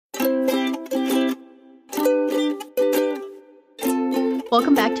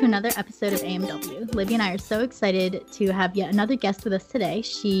Welcome back to another episode of AMW. Libby and I are so excited to have yet another guest with us today.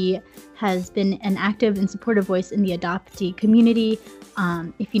 She has been an active and supportive voice in the adoptee community.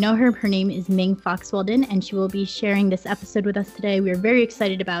 If you know her, her name is Ming Fox Weldon, and she will be sharing this episode with us today. We are very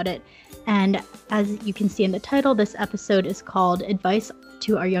excited about it. And as you can see in the title, this episode is called Advice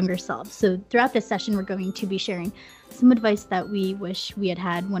to Our Younger Selves. So throughout this session, we're going to be sharing some advice that we wish we had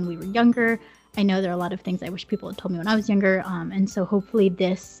had when we were younger. I know there are a lot of things I wish people had told me when I was younger, and so hopefully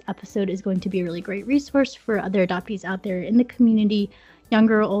this episode is going to be a really great resource for other adoptees out there in the community,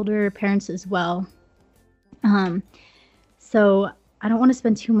 younger or older, parents as well. So I don't want to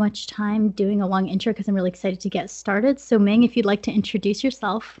spend too much time doing a long intro because I'm really excited to get started. So Ming, if you'd like to introduce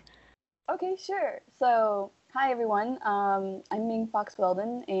yourself. Okay, sure. So, hi everyone. I'm Ming Fox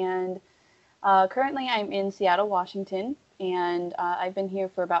Weldon, and currently I'm in Seattle, Washington, and I've been here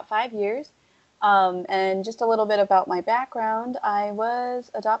for about 5 years. And just a little bit about my background, I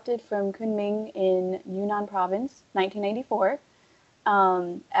was adopted from Kunming in Yunnan Province, 1994,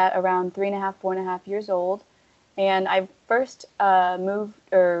 at around 3.5, 4.5 years old. And I first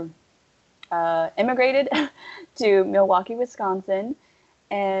immigrated to Milwaukee, Wisconsin,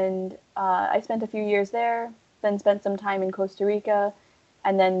 and I spent a few years there, then spent some time in Costa Rica,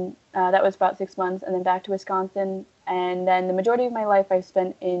 and then that was about 6 months, and then back to Wisconsin, and then the majority of my life I've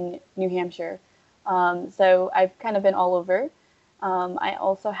spent in New Hampshire. So I've kind of been all over. I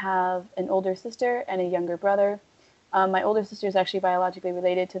also have an older sister and a younger brother. My older sister is actually biologically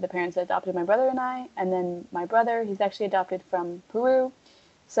related to the parents that adopted my brother and I, and then my brother, he's actually adopted from Peru.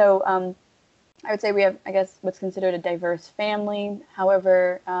 So I would say we have, I guess, what's considered a diverse family.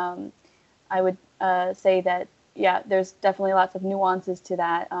 However, I would say that, yeah, there's definitely lots of nuances to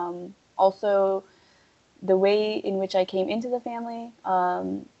that. Also, the way in which I came into the family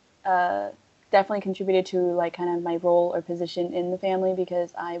definitely contributed to like kind of my role or position in the family,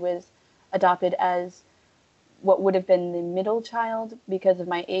 because I was adopted as what would have been the middle child because of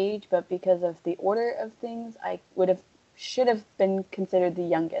my age, but because of the order of things, I should have been considered the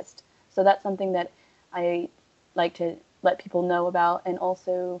youngest. So that's something that I like to let people know about. And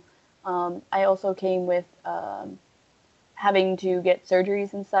also, I also came with having to get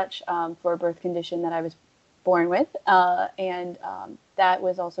surgeries and such for a birth condition that I was born with. And that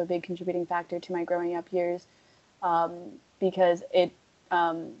was also a big contributing factor to my growing up years, because it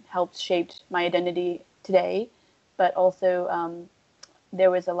helped shape my identity today. But also,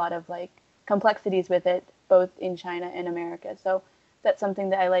 there was a lot of like complexities with it, both in China and America. So that's something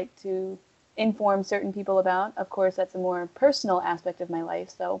that I like to inform certain people about. Of course, that's a more personal aspect of my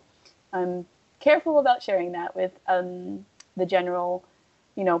life, so I'm careful about sharing that with the general,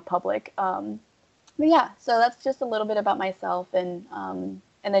 public. But yeah, so that's just a little bit about myself, and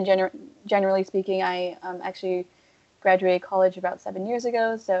then generally speaking, I actually graduated college about 7 years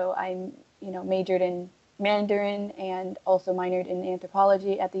ago. So I majored in Mandarin and also minored in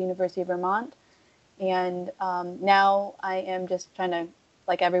anthropology at the University of Vermont. And now I am just trying to,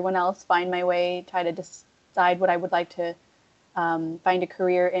 like everyone else, find my way, try to decide what I would like to find a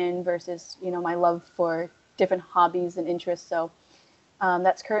career in versus, my love for different hobbies and interests. So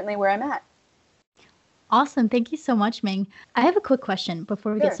that's currently where I'm at. Awesome. Thank you so much, Ming. I have a quick question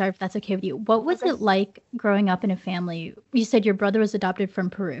before we get started, if that's okay with you. What was it like growing up in a family? You said your brother was adopted from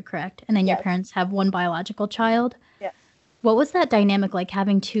Peru, correct? And then your parents have one biological child? Yes. What was that dynamic like,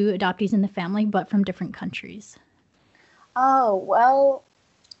 having two adoptees in the family, but from different countries? Oh, well,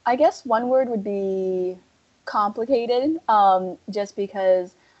 I guess one word would be complicated, just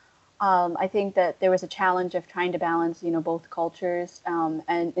because I think that there was a challenge of trying to balance, both cultures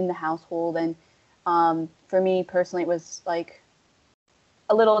and in the household. And for me personally, it was like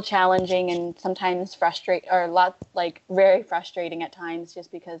a little challenging and sometimes very frustrating at times,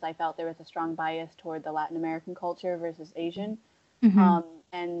 just because I felt there was a strong bias toward the Latin American culture versus Asian. Mm-hmm.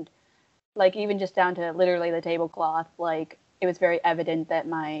 And like even just down to literally the tablecloth, like it was very evident that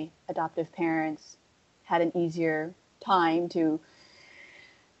my adoptive parents had an easier time to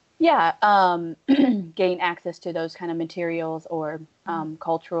gain access to those kind of materials or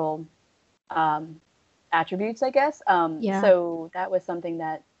cultural attributes, I guess. So that was something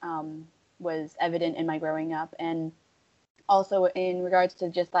that was evident in my growing up. And also in regards to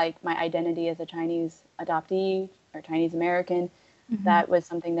just like my identity as a Chinese adoptee or Chinese American, that was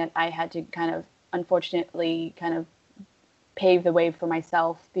something that I had to kind of, unfortunately, kind of pave the way for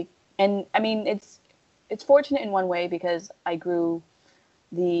myself. And I mean, it's fortunate in one way, because I grew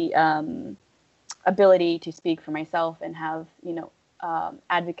the ability to speak for myself and have,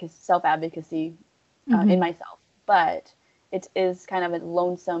 self-advocacy in myself. But it is kind of a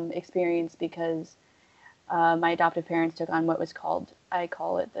lonesome experience, because my adoptive parents took on what was called, I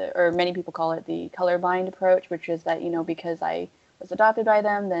call it or many people call it the colorblind approach, which is that, because I was adopted by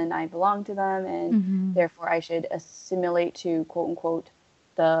them, then I belong to them, and Mm-hmm. therefore I should assimilate to, quote unquote,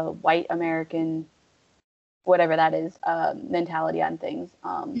 the white American, whatever that is, mentality on things.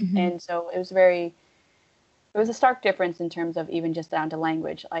 Mm-hmm. And so it was a stark difference in terms of even just down to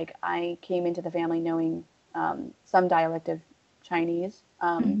language. Like, I came into the family knowing some dialect of Chinese,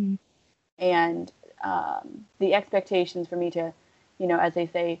 Mm-hmm. and the expectations for me to, as they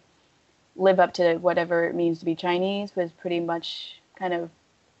say, live up to whatever it means to be Chinese was pretty much kind of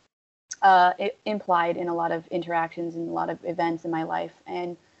implied in a lot of interactions and a lot of events in my life.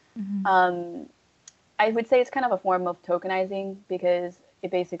 And Mm-hmm. um, I would say it's kind of a form of tokenizing, because it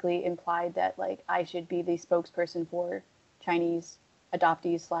basically implied that, like, I should be the spokesperson for Chinese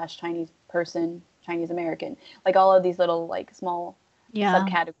adoptees slash Chinese person, Chinese American, like all of these little, like, small Yeah.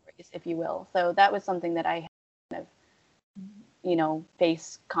 subcategories, if you will. So that was something that I kind of,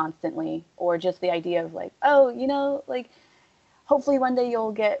 face constantly, or just the idea of, like, oh, like, hopefully one day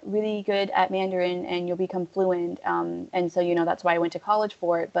you'll get really good at Mandarin and you'll become fluent. And so, that's why I went to college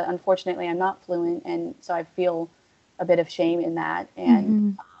for it. But unfortunately, I'm not fluent. And so I feel a bit of shame in that. And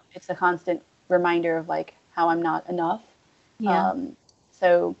Mm-hmm. it's a constant reminder of, like, how I'm not enough. Yeah. Um,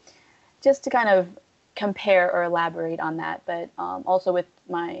 so just to kind of compare or elaborate on that, but also with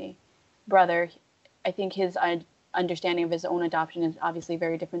my brother, I think his understanding of his own adoption is obviously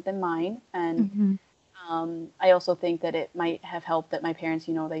very different than mine. And Mm-hmm. I also think that it might have helped that my parents,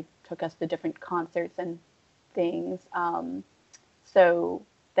 they took us to different concerts and things, so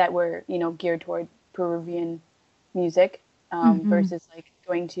that were, geared toward Peruvian music, Mm-hmm. versus, like,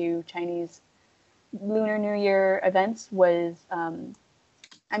 going to Chinese Lunar New Year events was,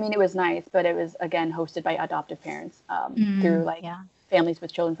 I mean, it was nice, but it was, again, hosted by adoptive parents, through, Mm, like, yeah. families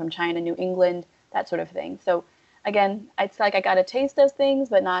with children from China, New England, that sort of thing. So, again, it's like I got a taste of things,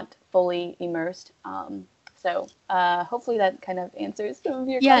 but not fully immersed. Hopefully that kind of answers some of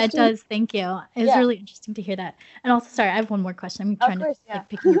your Yeah, it questions. does. Thank you. It was Yeah, really interesting to hear that. And also, sorry, I have one more question. I'm of trying to course. Yeah. like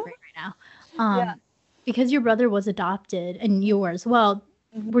picking your brain right now. Yeah. Because your brother was adopted and you were as well,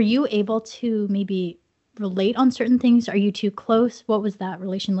 Mhm. were you able to maybe relate on certain things? Are you too close? What was that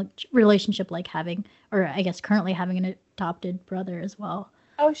relationship like having, or I guess currently having an adopted brother as well?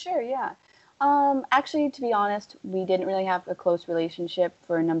 Oh, sure. Yeah. Actually, to be honest, we didn't really have a close relationship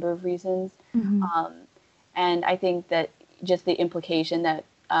for a number of reasons. Mm-hmm. Um, and I think that just the implication that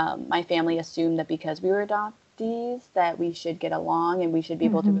my family assumed that because we were adoptees that we should get along and we should be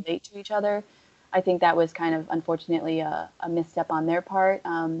able to Mm-hmm. relate to each other. I think that was kind of, unfortunately, a misstep on their part.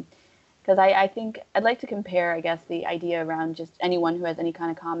 Because I think I'd like to compare, I guess, the idea around just anyone who has any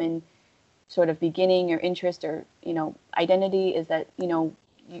kind of common sort of beginning or interest or, identity, is that,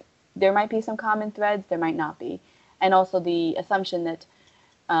 there might be some common threads, there might not be. And also the assumption that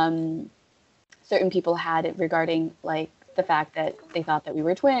um, certain people had it regarding, like, the fact that they thought that we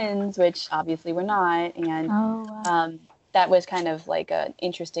were twins, which obviously we're not. And Oh, wow. that was kind of like an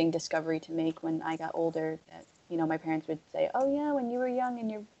interesting discovery to make when I got older, that, my parents would say, oh yeah, when you were young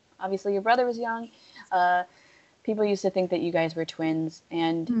and obviously your brother was young, uh, people used to think that you guys were twins.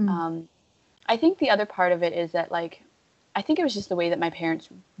 And Mm. I think the other part of it is that, like, I think it was just the way that my parents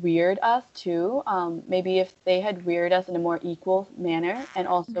reared us too. Maybe if they had reared us in a more equal manner, and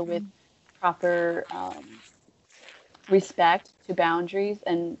also with Mm-hmm. proper respect to boundaries,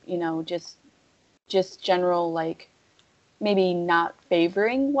 and, just general, like, maybe not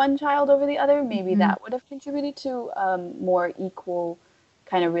favoring one child over the other, maybe Mm-hmm. that would have contributed to more equal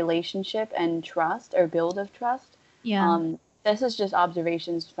kind of relationship and trust, or build of trust. Yeah. This is just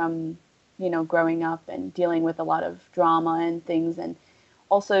observations from, growing up and dealing with a lot of drama and things, and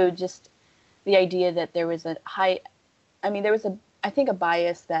also just the idea that there was a high, I mean, there was I think, a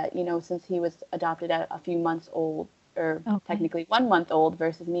bias that, since he was adopted at a few months old, or Okay. technically 1 month old,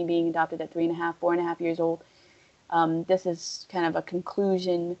 versus me being adopted at 3.5, 4.5 years old, this is kind of a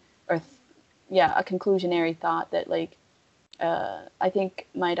conclusion, or yeah, a conclusionary thought that, like, I think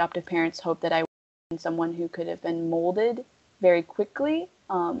my adoptive parents hoped that I was someone who could have been molded very quickly,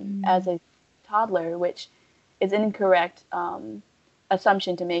 as Mm. a toddler, which is an incorrect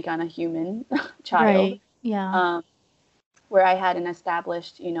assumption to make on a human child. Right. Yeah. Um, where I had an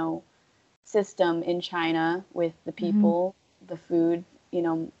established, system in China with the Mm-hmm. people, the food,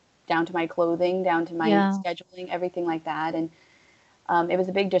 down to my clothing, down to my Yeah. scheduling, everything like that. And it was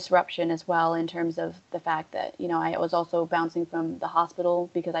a big disruption as well, in terms of the fact that, I was also bouncing from the hospital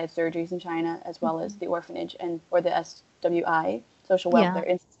because I had surgeries in China, as well as Mm-hmm. the orphanage, and or the SWI, Social Yeah. Welfare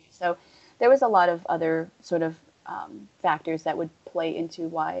Institute. So there was a lot of other sort of factors that would play into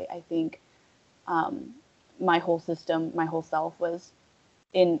why I think, um, my whole system, my whole self was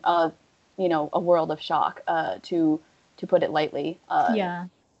in a, a world of shock, to put it lightly. Yeah.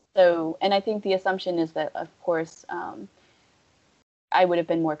 So, and I think the assumption is that, of course, I would have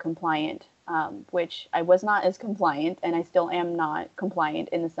been more compliant, which I was not as compliant, and I still am not compliant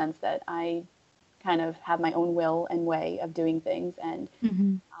in the sense that I kind of have my own will and way of doing things, and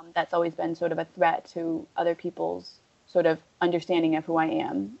Hmm. that's always been sort of a threat to other people's sort of understanding of who I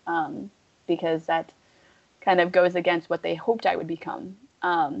am, because that kind of goes against what they hoped I would become.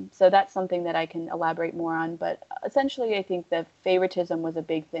 So that's something that I can elaborate more on. But essentially, I think that favoritism was a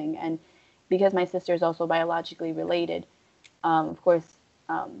big thing. And because my sister is also biologically related, of course,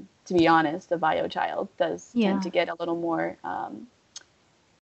 to be honest, a bio child does tend Yeah. to get a little more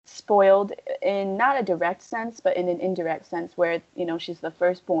spoiled in not a direct sense, but in an indirect sense where, she's the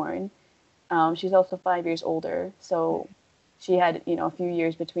firstborn. She's also 5 years older. So she had, a few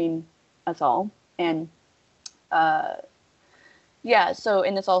years between us all. And uh, yeah, so,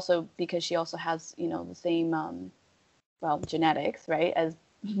 and it's also because she also has, the same, well, genetics, right, as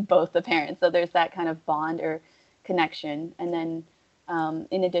both the parents. So there's that kind of bond or connection. And then,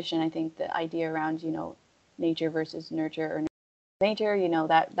 in addition, I think the idea around, nature versus nurture, or nature,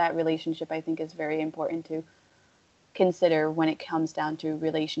 that relationship, I think, is very important to consider when it comes down to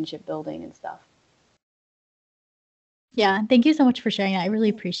relationship building and stuff. Yeah. Thank you so much for sharing that. I really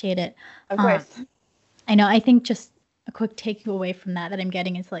appreciate it. Of Um, course. I know, I think just a quick takeaway from that I'm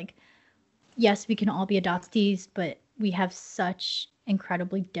getting is like, yes, we can all be adoptees, but we have such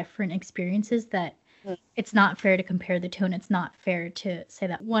incredibly different experiences that it's not fair to compare the two, and it's not fair to say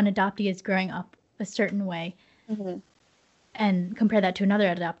that one adoptee is growing up a certain way Mm-hmm. and compare that to another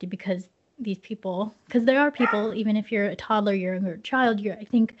adoptee, because there are people, even if you're a toddler, you're a child, I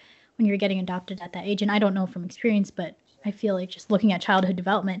think when you're getting adopted at that age, and I don't know from experience, but I feel like just looking at childhood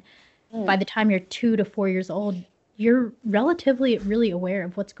development, by the time you're 2 to 4 years old, you're relatively really aware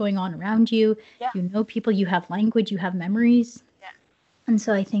of what's going on around you. Yeah. You know people, you have language, you have memories. Yeah. And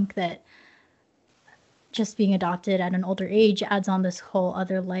so I think that just being adopted at an older age adds on this whole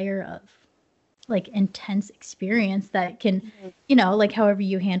other layer of like intense experience that can, like however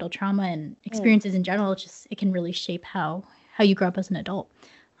you handle trauma and experiences in general, it can really shape how you grow up as an adult.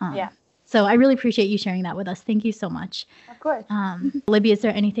 Yeah. So I really appreciate you sharing that with us. Thank you so much. Of course. Libby, is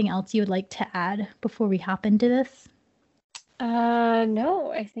there anything else you would like to add before we hop into this?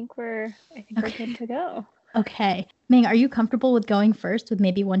 No, I think we're good to go. Okay. Ming, are you comfortable with going first with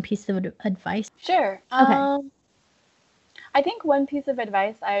maybe one piece of advice? Sure. Okay. I think one piece of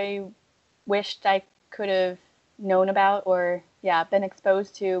advice I wished I could have known about, or been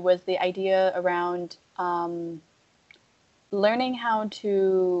exposed to, was the idea around learning how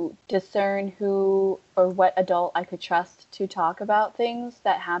to discern who or what adult I could trust to talk about things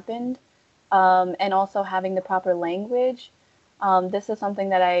that happened, and also having the proper language. This is something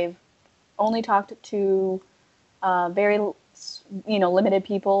that I've only talked to very limited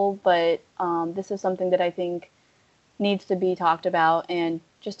people, but this is something that I think needs to be talked about. And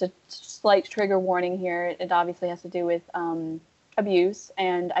just a slight trigger warning here, it obviously has to do with abuse,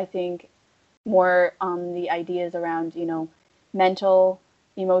 and I think more on the ideas around mental,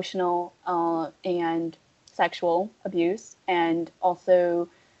 emotional, and sexual abuse. And also,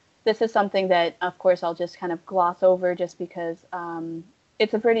 this is something that, of course, I'll just kind of gloss over just because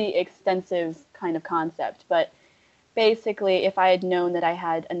it's a pretty extensive kind of concept. But basically, if I had known that I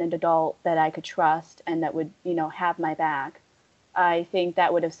had an adult that I could trust and that would, have my back, I think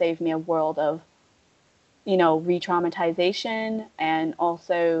that would have saved me a world of, re-traumatization, and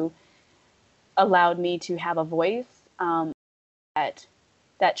also allowed me to have a voice,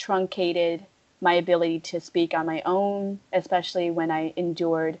 that truncated my ability to speak on my own, especially when I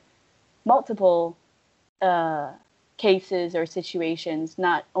endured multiple cases or situations,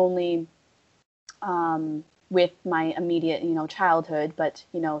 not only with my immediate, childhood, but,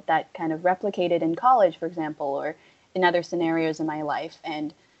 that kind of replicated in college, for example, or in other scenarios in my life.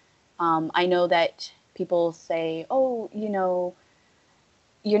 And I know that people say, oh,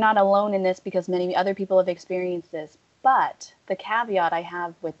 you're not alone in this because many other people have experienced this. But the caveat I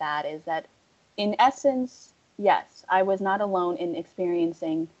have with that is that, in essence, yes, I was not alone in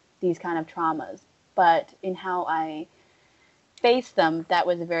experiencing these kind of traumas, but in how I faced them, that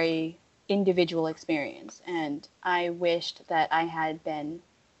was a very individual experience. And I wished that I had been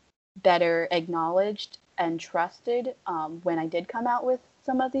better acknowledged and trusted when I did come out with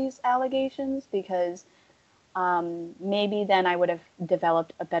some of these allegations, because maybe then I would have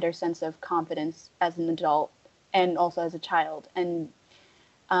developed a better sense of confidence as an adult and also as a child. And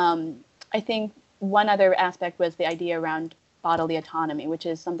I think one other aspect was the idea around bodily autonomy, which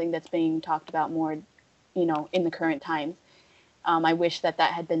is something that's being talked about more in the current times. I wish that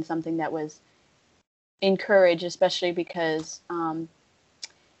had been something that was encouraged, especially because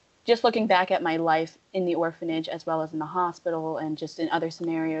just looking back at my life in the orphanage as well as in the hospital and just in other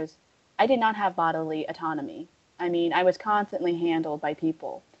scenarios, I did not have bodily autonomy. I mean, I was constantly handled by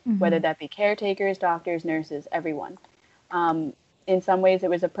people, whether that be caretakers, doctors, nurses, everyone. In some ways it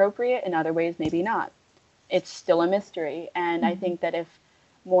was appropriate, in other ways maybe not. It's still a mystery. And I think that if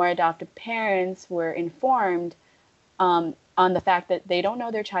more adoptive parents were informed on the fact that they don't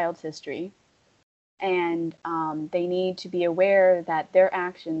know their child's history, and they need to be aware that their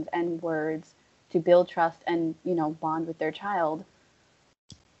actions and words to build trust and, bond with their child,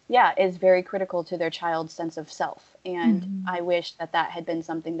 is very critical to their child's sense of self. And I wish that had been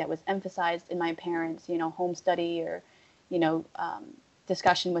something that was emphasized in my parents', home study or,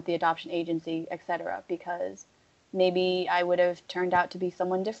 discussion with the adoption agency, etc., because maybe I would have turned out to be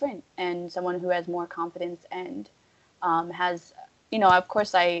someone different and someone who has more confidence and has, of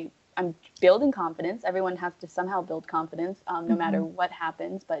course, I'm building confidence. Everyone has to somehow build confidence, no matter what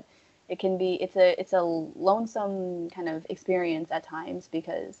happens. But it's a lonesome kind of experience at times,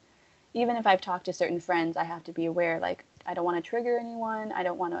 because even if I've talked to certain friends, I have to be aware, like, I don't want to trigger anyone. I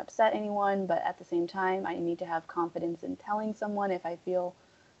don't want to upset anyone. But at the same time, I need to have confidence in telling someone if I feel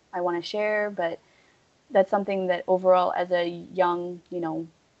I want to share. But that's something that overall, as a young,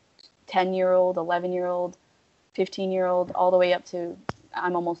 10-year-old, 11-year-old, 15-year-old, all the way up to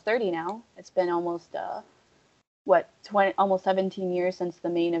I'm almost 30 now. It's been almost, almost 17 years since the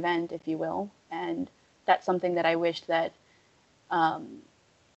main event, if you will. And that's something that I wish that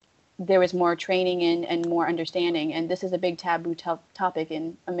there was more training in and more understanding. And this is a big taboo topic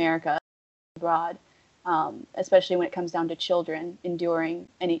in America, abroad, especially when it comes down to children enduring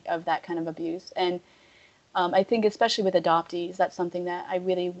any of that kind of abuse. And I think especially with adoptees, that's something that I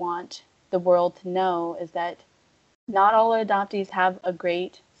really want the world to know, is that not all adoptees have a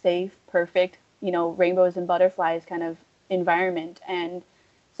great, safe, perfect, rainbows and butterflies kind of environment. And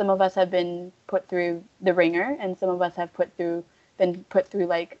some of us have been put through the ringer, and some of us have been put through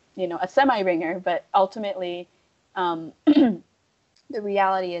like, a semi-ringer. But ultimately, the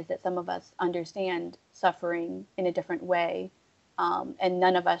reality is that some of us understand suffering in a different way, and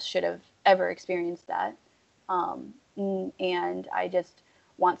none of us should have ever experienced that. And I just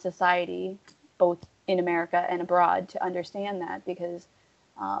want society, both in America and abroad, to understand that, because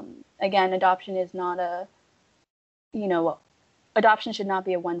again, adoption is not adoption should not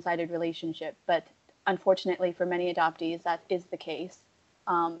be a one-sided relationship, but unfortunately for many adoptees that is the case,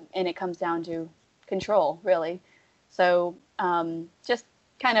 and it comes down to control, really. So just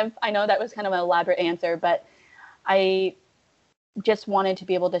kind of, I know that was kind of an elaborate answer, but I just wanted to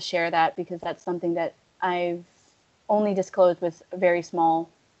be able to share that, because that's something that I've only disclosed with a very small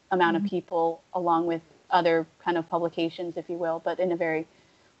amount of people, along with other kind of publications, if you will, but in a very,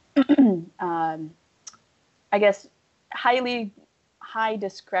 I guess, high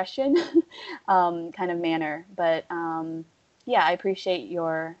discretion kind of manner. But I appreciate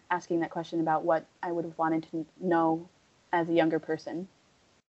your asking that question about what I would have wanted to know as a younger person.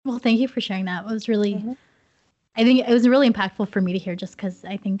 Well, thank you for sharing that. It was really, I think it was really impactful for me to hear, just because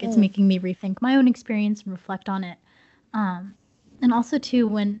I think it's making me rethink my own experience and reflect on it. And also, too,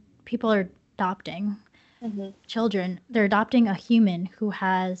 when people are adopting children, they're adopting a human who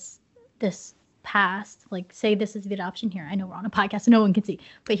has this past. Like, say this is the adoption here. I know we're on a podcast, so no one can see,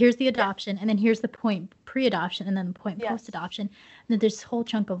 but here's the adoption, and then here's the point pre-adoption, and then the point post-adoption. And then there's this whole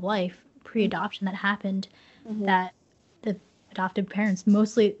chunk of life pre-adoption that happened that the adoptive parents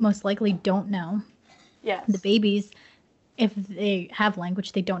most likely don't know. Yes. The babies, if they have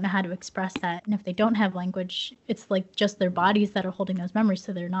language, they don't know how to express that. And if they don't have language, it's like just their bodies that are holding those memories,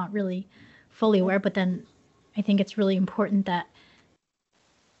 so they're not really fully aware. But then I think it's really important that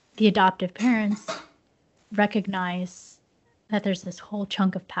the adoptive parents recognize that there's this whole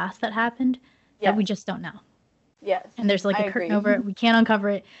chunk of past that happened that we just don't know. Yes. And there's like a curtain over it. We can't uncover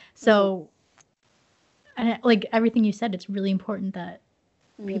it. So, and like everything you said, it's really important that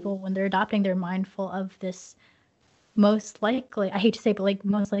people, when they're adopting, they're mindful of this most likely, I hate to say, but like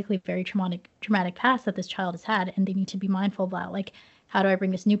most likely very traumatic past that this child has had. And they need to be mindful about, like, how do I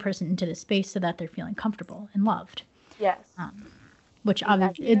bring this new person into this space so that they're feeling comfortable and loved? Yes. Which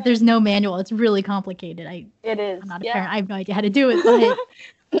obviously, there's no manual. It's really complicated. It is. I'm not a parent. I have no idea how to do it.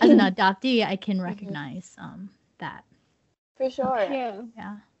 But as an adoptee, I can recognize that. For sure. Yeah.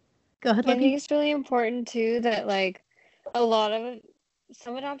 Yeah. Go ahead, I Libby. think it's really important, too, that, like,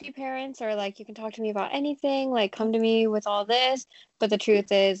 some adoptee parents are like, you can talk to me about anything, like, come to me with all this. But the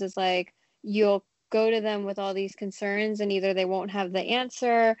truth is like, you'll go to them with all these concerns, and either they won't have the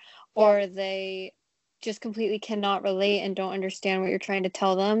answer, or they just completely cannot relate and don't understand what you're trying to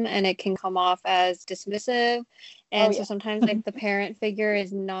tell them, and it can come off as dismissive. And so sometimes like the parent figure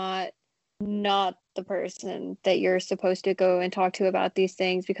is not the person that you're supposed to go and talk to about these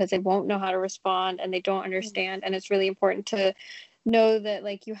things, because they won't know how to respond and they don't understand. And it's really important to know that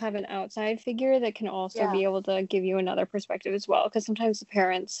like you have an outside figure that can also be able to give you another perspective as well, because sometimes the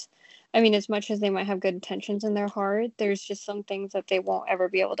parents, I mean, as much as they might have good intentions in their heart, there's just some things that they won't ever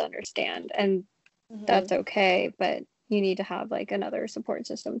be able to understand, and that's okay, but you need to have like another support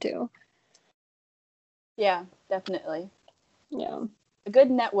system too. Yeah, definitely. Yeah. A good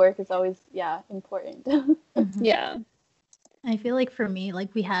network is always, important. Yeah. I feel like for me, like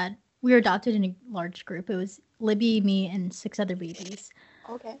we were adopted in a large group. It was Libby, me, and 6 other babies.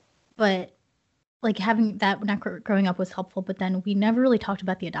 Okay. But like having that when growing up was helpful, but then we never really talked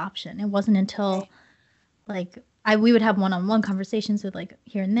about the adoption. It wasn't until like we would have one-on-one conversations with like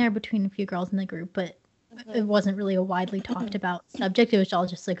here and there between a few girls in the group, but it wasn't really a widely talked about subject. It was all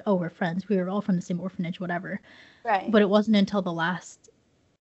just like, oh, we're friends. We were all from the same orphanage, whatever. Right. But it wasn't until the last,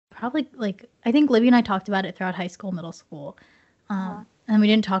 probably like, I think Libby and I talked about it throughout high school, middle school. And we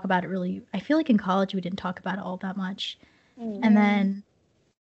didn't talk about it really. I feel like in college we didn't talk about it all that much. And then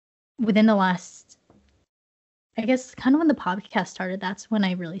within the last, I guess kind of when the podcast started, that's when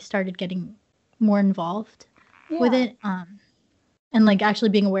I really started getting more involved with it. And like actually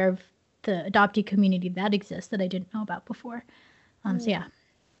being aware of the adoptee community that exists that I didn't know about before. So yeah.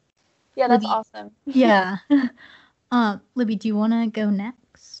 Yeah, that's awesome. Yeah. Libby, do you want to go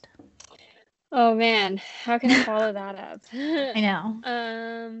next? Oh man, how can I follow that up? I know.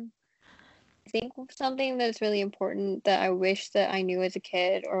 I think something that's really important that I wish that I knew as a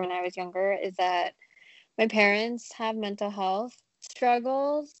kid or when I was younger is that my parents have mental health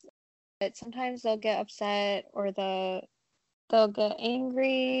struggles. But sometimes they'll get upset or they'll get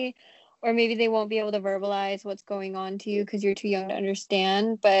angry, or maybe they won't be able to verbalize what's going on to you because you're too young to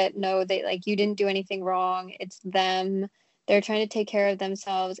understand. But no, they like you didn't do anything wrong. It's them. They're trying to take care of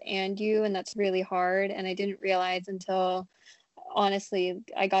themselves and you, and that's really hard. And I didn't realize until honestly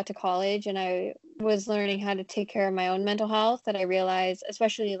I got to college and I was learning how to take care of my own mental health that I realized,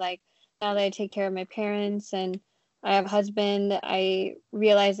 especially like now that I take care of my parents and I have a husband, I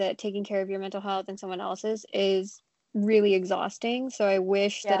realize that taking care of your mental health and someone else's is really exhausting. So I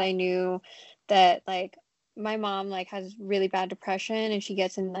wish that I knew that like my mom like has really bad depression and she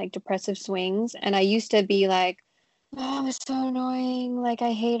gets in like depressive swings, and I used to be like, oh, it's so annoying, like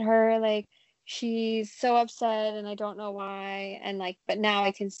I hate her, like she's so upset and I don't know why. And like, but now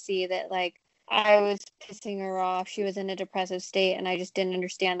I can see that like I was pissing her off. She was in a depressive state and I just didn't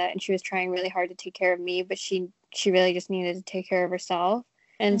understand that, and she was trying really hard to take care of me, but she really just needed to take care of herself.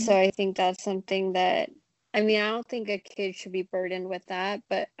 And so I think that's something that, I mean, I don't think a kid should be burdened with that,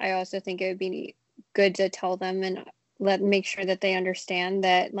 but I also think it would be good to tell them and make sure that they understand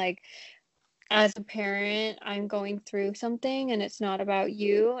that like as a parent, I'm going through something and it's not about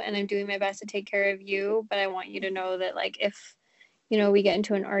you, and I'm doing my best to take care of you, but I want you to know that like if you know we get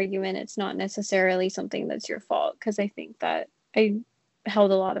into an argument, it's not necessarily something that's your fault, because I think that I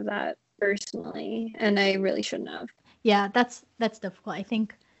held a lot of that personally and I really shouldn't have. Yeah, that's difficult. I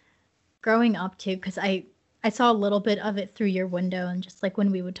think growing up too, because I saw a little bit of it through your window and just like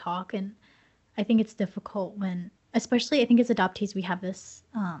when we would talk, and I think it's difficult when, especially I think as adoptees, we have this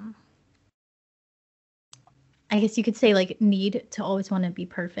I guess you could say like need to always want to be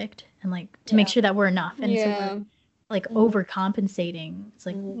perfect and like to make sure that we're enough. And so we're like overcompensating. It's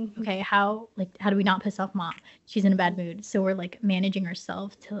like, okay, how do we not piss off mom? She's in a bad mood. So we're like managing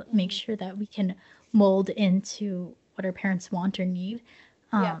ourselves to make sure that we can mold into what our parents want or need.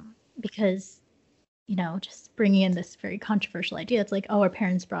 Because, you know, just bringing in this very controversial idea, it's like, oh, our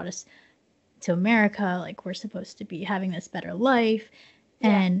parents brought us to America. Like we're supposed to be having this better life.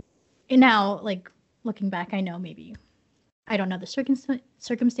 And now like, looking back, I know maybe I don't know the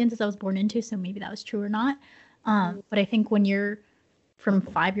circumstances I was born into, so maybe that was true or not. But I think when you're from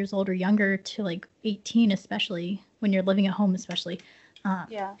 5 years old or younger to like 18, especially when you're living at home, especially,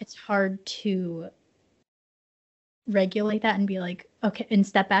 it's hard to regulate that and be like, okay, and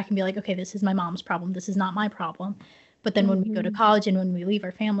step back and be like, okay, this is my mom's problem. This is not my problem. But then when we go to college and when we leave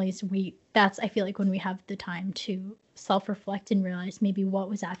our families, that's I feel like when we have the time to self-reflect and realize maybe what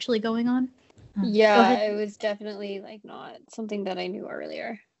was actually going on. Yeah, it was definitely like not something that I knew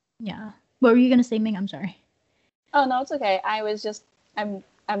earlier. Yeah. What were you gonna say, Ming? I'm sorry. Oh no, it's okay. I was just I'm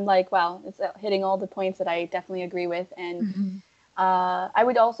like, wow, it's hitting all the points that I definitely agree with, and I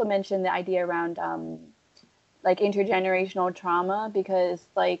would also mention the idea around like intergenerational trauma, because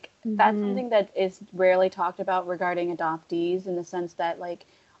like that's something that is rarely talked about regarding adoptees, in the sense that like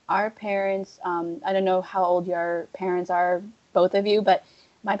our parents, I don't know how old your parents are, both of you, but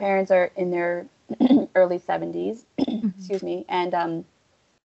my parents are in their early 70s, excuse me. And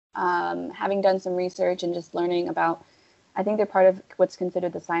having done some research and just learning about, I think they're part of what's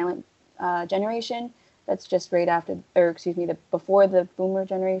considered the silent generation. That's just right after, or excuse me, before the boomer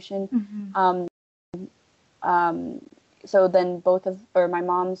generation. So then my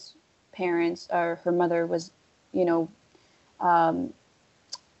mom's parents, or her mother was, you know,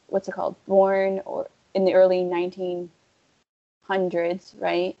 what's it called, born or in the early 1900s,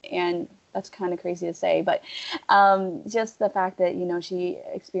 right? And that's kind of crazy to say, but just the fact that, you know, she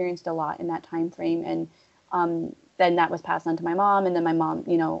experienced a lot in that time frame. And then that was passed on to my mom. And then my mom,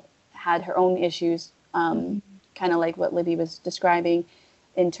 you know, had her own issues, kind of like what Libby was describing,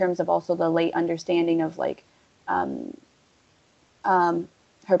 in terms of also the late understanding of like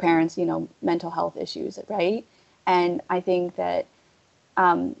her parents, you know, mental health issues, right? And I think that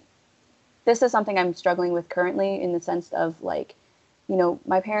this is something I'm struggling with currently, in the sense of like, you know,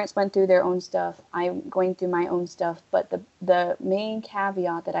 my parents went through their own stuff. I'm going through my own stuff. But the main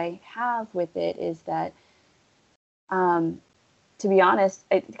caveat that I have with it is that, to be honest,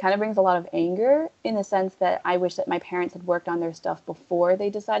 it kind of brings a lot of anger, in the sense that I wish that my parents had worked on their stuff before they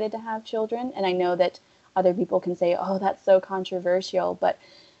decided to have children. And I know that other people can say, oh, that's so controversial. But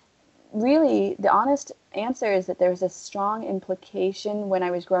really, the honest answer is that there's a strong implication when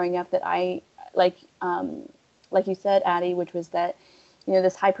I was growing up that I, like you said, Addie, which was that, you know,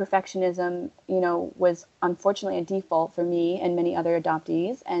 this high perfectionism, you know, was unfortunately a default for me and many other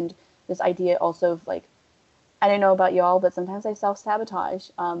adoptees. And this idea also of like, I don't know about y'all, but sometimes I self-sabotage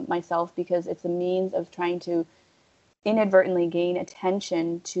myself, because it's a means of trying to inadvertently gain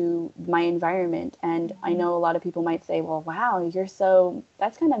attention to my environment. And I know a lot of people might say, well, wow,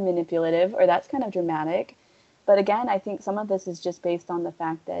 that's kind of manipulative, or that's kind of dramatic. But again, I think some of this is just based on the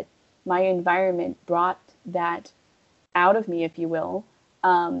fact that my environment brought that out of me, if you will.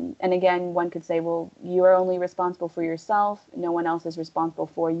 And again, one could say, well, you are only responsible for yourself. No one else is responsible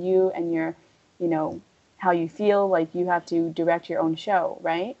for you and your, you know, how you feel. Like, you have to direct your own show,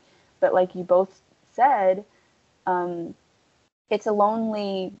 right? But like you both said, it's a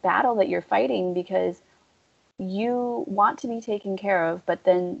lonely battle that you're fighting, because you want to be taken care of, but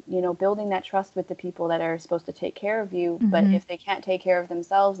then, you know, building that trust with the people that are supposed to take care of you. But if they can't take care of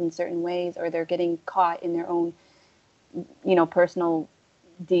themselves in certain ways, or they're getting caught in their own, you know, personal,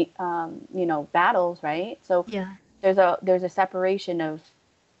 you know, battles, right? So there's a separation of,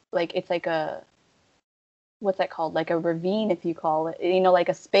 like, it's like what's that called? Like a ravine, if you call it, you know, like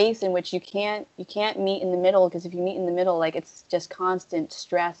a space in which you can't meet in the middle, because if you meet in the middle, like, it's just constant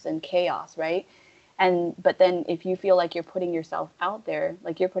stress and chaos, right? But then if you feel like you're putting yourself out there,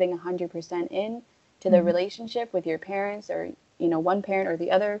 like you're putting 100% in to the relationship with your parents, or, you know, one parent or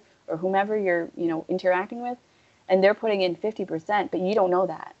the other, or whomever you're, you know, interacting with, and they're putting in 50%, but you don't know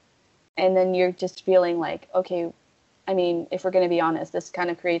that. And then you're just feeling like, okay, I mean, if we're going to be honest, this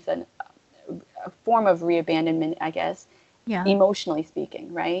kind of creates a form of reabandonment, I guess, emotionally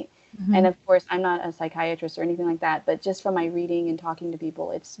speaking, right? And of course, I'm not a psychiatrist or anything like that, but just from my reading and talking to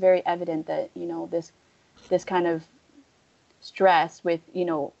people, it's very evident that, you know, this kind of stress with, you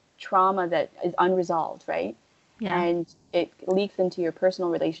know, trauma that is unresolved, right? And it leaks into your personal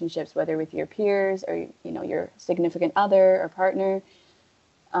relationships, whether with your peers, or, you know, your significant other or partner,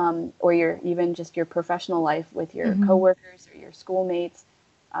 or even just your professional life with your coworkers or your schoolmates.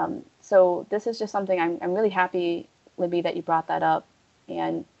 So this is just something I'm really happy, Libby, that you brought that up,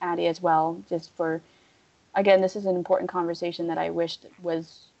 and Addie as well, just for, again, this is an important conversation that I wished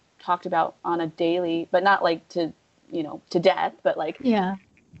was talked about on a daily, but not like to, you know, to death, but like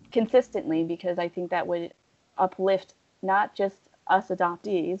consistently, because I think that would uplift not just us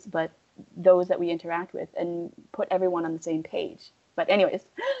adoptees, but those that we interact with, and put everyone on the same page. But anyways,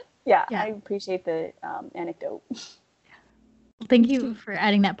 I appreciate the anecdote. Thank you for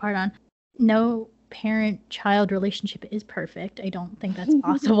adding that part on. No parent-child relationship is perfect. I don't think that's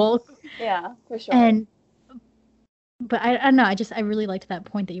possible. Yeah, for sure. But I don't know. I really liked that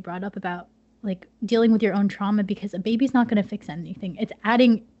point that you brought up about like dealing with your own trauma, because a baby's not going to fix anything. It's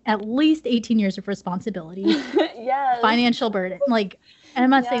adding at least 18 years of responsibility, financial burden. Like, and I'm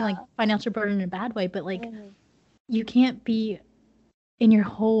not saying like financial burden in a bad way, but like you can't be in your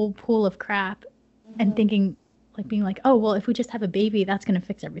whole pool of crap and thinking, like, being like, oh, well, if we just have a baby, that's going to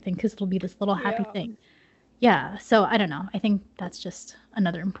fix everything, because it'll be this little happy thing. Yeah. So I don't know. I think that's just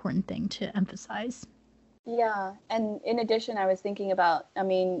another important thing to emphasize. Yeah. And in addition, I was thinking about, I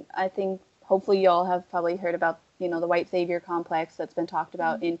mean, I think hopefully y'all have probably heard about, you know, the white savior complex that's been talked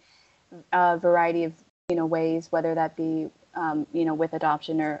about in a variety of, you know, ways, whether that be with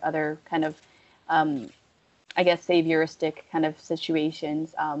adoption or other kind of, I guess, savioristic kind of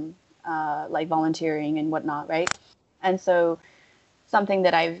situations, like volunteering and whatnot, right? And so something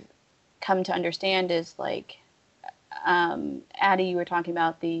that I've come to understand is like, Addie, you were talking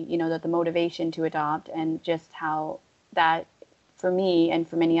about the motivation to adopt, and just how that, for me and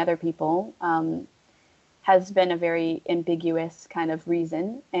for many other people, has been a very ambiguous kind of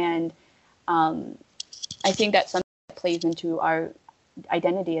reason. And I think that's something that plays into our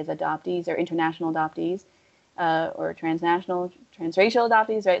identity as adoptees or international adoptees, or transnational, transracial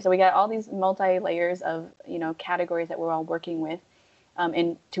adoptees, right? So we got all these multi-layers of, categories that we're all working with,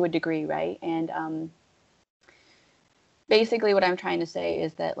 and to a degree, right? And basically what I'm trying to say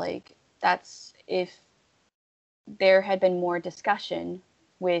is that, like, that's if there had been more discussion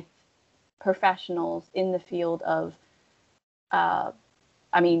with professionals in the field of,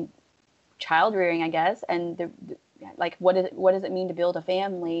 child rearing, I guess, and like, what does it mean to build a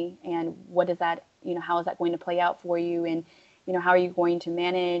family, and what is that, how is that going to play out for you, and how are you going to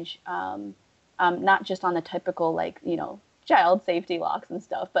manage, not just on the typical, like, child safety locks and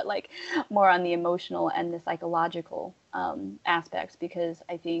stuff, but like more on the emotional and the psychological aspects, because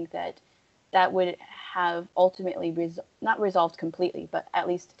I think that would have ultimately not resolved completely, but at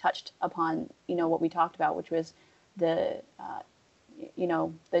least touched upon, what we talked about, which was the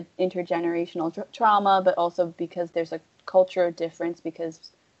the intergenerational trauma, but also because there's a culture difference,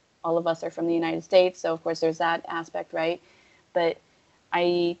 because all of us are from the United States. So of course there's that aspect, right? But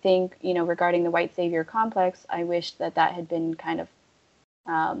I think, regarding the white savior complex, I wish that had been kind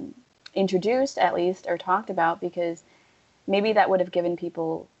of introduced, at least, or talked about, because maybe that would have given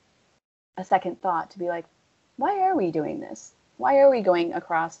people a second thought to be like, why are we doing this? Why are we going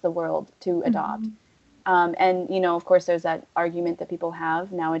across the world to adopt? And, of course, there's that argument that people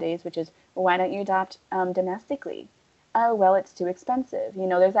have nowadays, which is, well, why don't you adopt domestically? Oh, well, it's too expensive.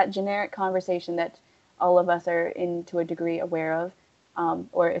 There's that generic conversation that all of us are, to a degree, aware of.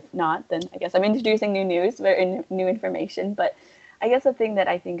 Or if not, then I guess I'm introducing new news or new information. But I guess the thing that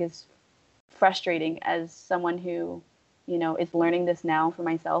I think is frustrating as someone who, is learning this now for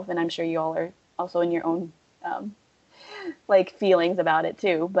myself, and I'm sure you all are also in your own, like, feelings about it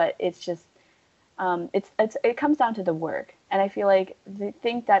too, but it's just, it comes down to the work. And I feel like I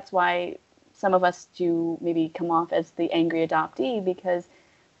think that's why some of us do maybe come off as the angry adoptee, because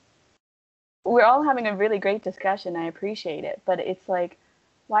we're all having a really great discussion. I appreciate it. But it's like,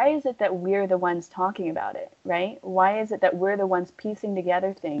 why is it that we're the ones talking about it, right? Why is it that we're the ones piecing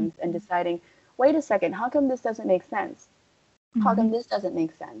together things and deciding, wait a second, how come this doesn't make sense? How come this doesn't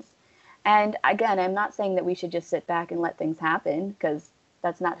make sense? And again, I'm not saying that we should just sit back and let things happen, because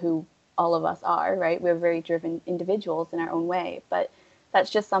that's not who all of us are, right? We're very driven individuals in our own way. But that's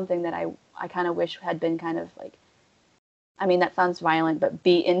just something that I kind of wish had been kind of like, I mean, that sounds violent, but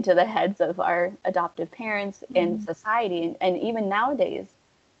be into the heads of our adoptive parents and society. And even nowadays,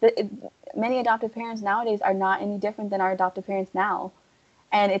 many adoptive parents nowadays are not any different than our adoptive parents now.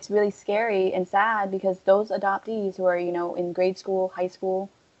 And it's really scary and sad, because those adoptees who are, in grade school, high school,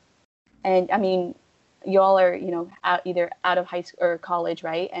 and I mean, y'all are, either out of high school or college,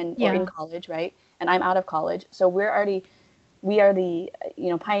 right? Or in college, right? And I'm out of college. So we are the,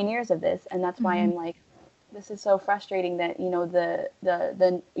 pioneers of this. And that's why I'm like, this is so frustrating that,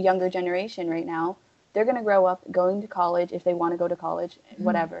 the younger generation right now, they're going to grow up going to college if they want to go to college,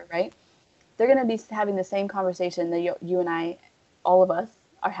 whatever, right? They're going to be having the same conversation that you and I, all of us,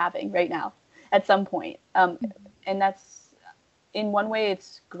 are having right now at some point. And that's, in one way,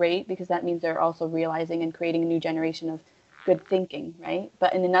 it's great, because that means they're also realizing and creating a new generation of good thinking, right?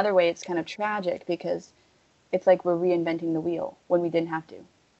 But in another way, it's kind of tragic, because it's like we're reinventing the wheel when we didn't have to.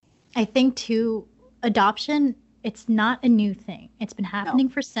 I think, too, adoption, it's not a new thing. It's been happening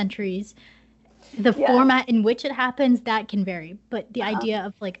for centuries. The format in which it happens, that can vary. But the idea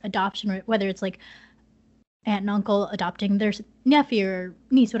of, like, adoption, whether it's like aunt and uncle adopting their nephew or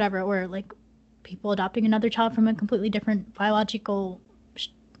niece, whatever, or like people adopting another child from a completely different biological,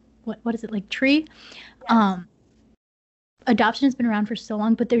 what is it, like, tree? Yes. Adoption has been around for so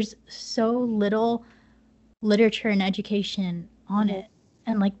long, but there's so little literature and education on it,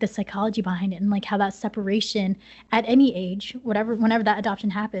 and like the psychology behind it, and like how that separation at any age, whenever that adoption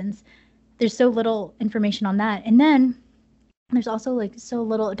happens, there's so little information on that. And then there's also like so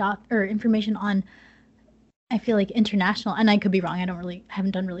little information on, I feel like, international, and I could be wrong,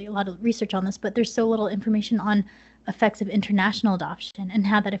 haven't done really a lot of research on this, but there's so little information on effects of international adoption and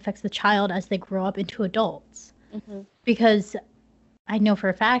how that affects the child as they grow up into adults. Because I know for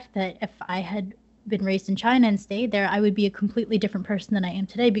a fact that if I had been raised in China and stayed there, I would be a completely different person than I am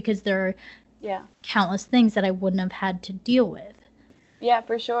today, because there are Yeah. countless things that I wouldn't have had to deal with. Yeah,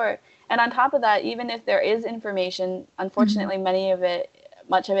 for sure. And on top of that, even if there is information, unfortunately,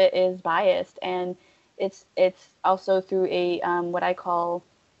 much of it is biased, and it's also through a what I call,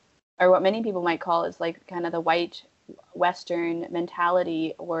 or what many people might call, is like kind of the white Western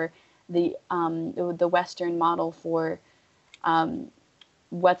mentality, or the Western model for um,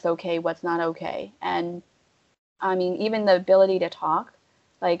 what's okay, what's not okay. And I mean, even the ability to talk,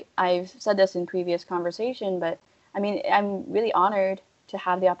 like I've said this in previous conversation, but I mean, I'm really honored to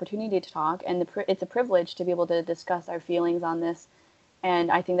have the opportunity to talk, and it's a privilege to be able to discuss our feelings on this.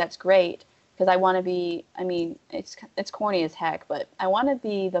 And I think that's great, because I want to be, I mean, it's corny as heck, but I want to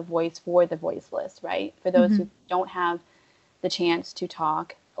be the voice for the voiceless, right? For those Mm-hmm. who don't have the chance to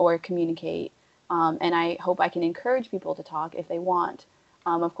talk or communicate. And I hope I can encourage people to talk if they want.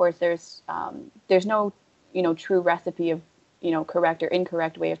 Of course, there's no, true recipe of, correct or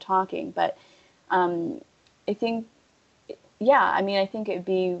incorrect way of talking, but um, I think, yeah, I mean, I think it'd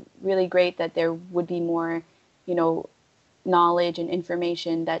be really great that there would be more, you know, knowledge and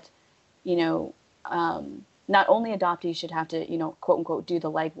information that, not only adoptees should have to, quote unquote, do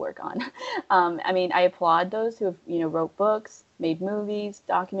the legwork on. I mean, I applaud those who have, wrote books, made movies,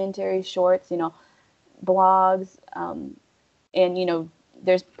 documentaries, shorts, blogs, and,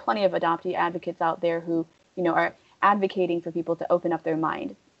 there's plenty of adoptee advocates out there who, are advocating for people to open up their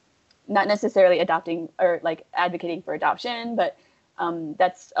mind, not necessarily adopting or like advocating for adoption, but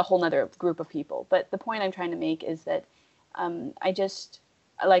that's a whole nother group of people. But the point I'm trying to make is that I just,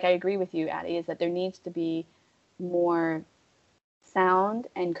 like, I agree with you, Addie, is that there needs to be more sound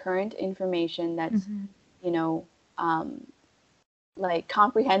and current information that's, Mm-hmm. you know, um, like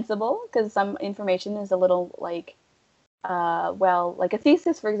comprehensible, because some information is a little like, well, like a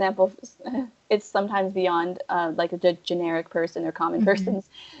thesis, for example, it's sometimes beyond like a generic person or common Mm-hmm. person's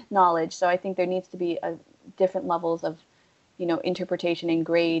knowledge. So I think there needs to be different levels of, interpretation and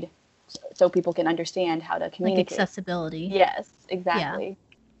grade, so people can understand how to Like communicate. accessibility. Yes, Yeah. exactly.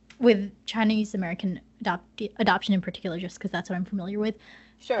 With Chinese American adoption in particular, just because that's what I'm familiar with,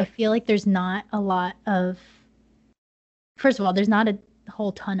 I Sure. feel like there's not a lot of. First of all, there's not a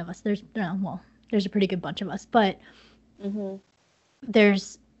whole ton of us. There's no, well, there's a pretty good bunch of us, but Mm-hmm.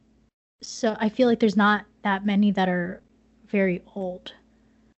 there's so I feel like there's not that many that are very old.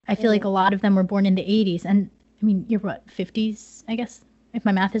 I feel like Mm-hmm. a lot of them were born in the 80s, and I mean, you're what, 50s, I guess, if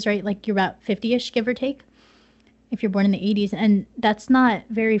my math is right. Like you're about 50ish, give or take, if you're born in the 80s, and that's not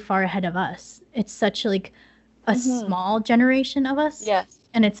very far ahead of us. It's such like a Mm-hmm. small generation of us, Yes.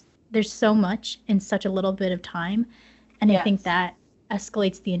 and it's there's so much in such a little bit of time, and I think Yes. that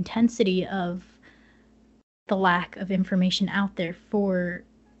escalates the intensity of the lack of information out there for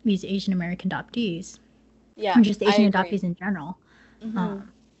these Asian American adoptees, Yeah, or just I Asian agree. adoptees in general. Mm-hmm.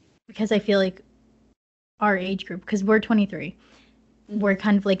 Um, because I feel like our age group, because we're 23, we're Mm-hmm.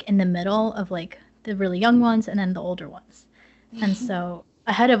 kind of like in the middle of like the really young ones and then the older ones. And so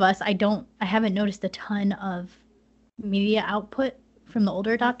ahead of us, I haven't noticed a ton of media output from the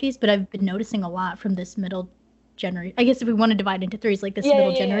older adoptees, but I've been noticing a lot from this middle generation. I guess if we want to divide into threes, like this Yeah, yeah,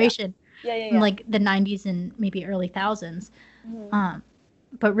 middle yeah, yeah, yeah, generation yeah, yeah, from yeah. like the 90s and maybe early thousands. Mm-hmm. Um,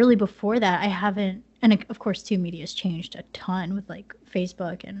 but really before that, I haven't, and of course, too, media has changed a ton with like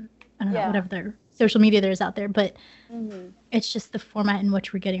Facebook and I don't know, Yeah. whatever their social media there is out there. But Mm-hmm. it's just the format in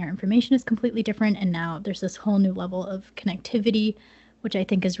which we're getting our information is completely different. And now there's this whole new level of connectivity, which I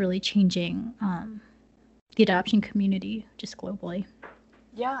think is really changing the adoption community just globally.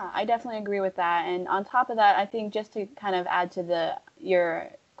 Yeah, I definitely agree with that. And on top of that, I think just to kind of add to the your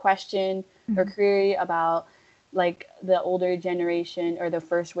question or Mm-hmm. query about like the older generation or the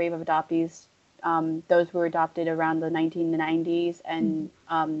first wave of adoptees, those who were adopted around the 1990s, Mm-hmm. and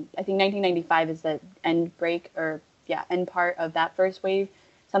I think 1995 is the end break, or yeah, end part of that first wave,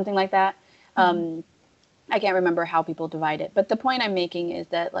 something like that. Mm-hmm. Um, I can't remember how people divide it, but the point I'm making is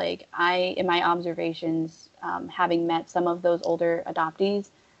that, like, in my observations, having met some of those older adoptees,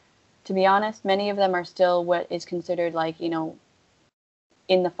 to be honest, many of them are still what is considered like,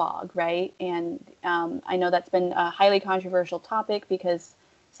 in the fog, right? And I know that's been a highly controversial topic, because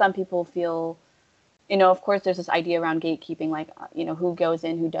some people feel, of course, there's this idea around gatekeeping, like, who goes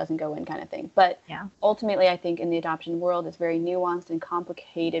in, who doesn't go in, kind of thing. But Yeah. ultimately, I think in the adoption world, it's very nuanced and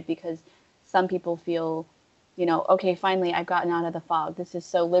complicated, because some people feel, okay, finally, I've gotten out of the fog. This is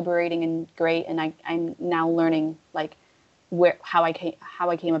so liberating and great, and I'm now learning like how I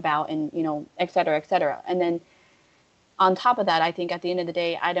came about, and et cetera, et cetera. And then on top of that, I think at the end of the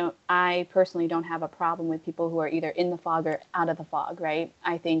day, I personally don't have a problem with people who are either in the fog or out of the fog, right?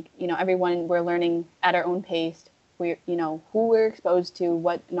 I think, everyone, we're learning at our own pace. who we're exposed to,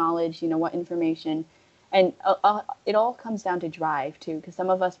 what knowledge, what information. And it all comes down to drive too, because some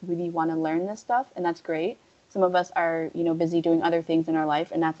of us really want to learn this stuff, and that's great. Some of us are, busy doing other things in our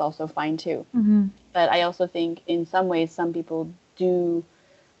life, and that's also fine too. Mm-hmm. But I also think in some ways, some people do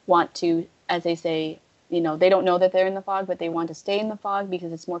want to, as they say, they don't know that they're in the fog, but they want to stay in the fog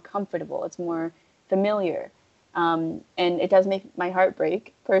because it's more comfortable, it's more familiar. And it does make my heart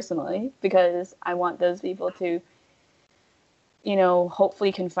break personally, because I want those people to,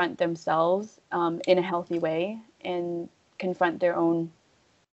 hopefully confront themselves in a healthy way and confront their own,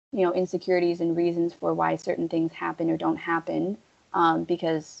 insecurities and reasons for why certain things happen or don't happen,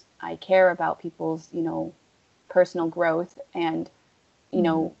 because I care about people's, personal growth and,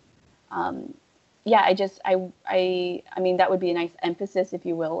 yeah, I mean, that would be a nice emphasis, if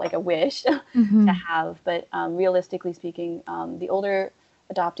you will, like a wish Mm-hmm. to have. But realistically speaking, the older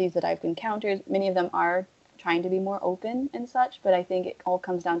adoptees that I've encountered, many of them are trying to be more open and such. But I think it all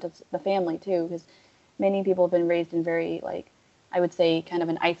comes down to the family too, because many people have been raised in very, like, I would say, kind of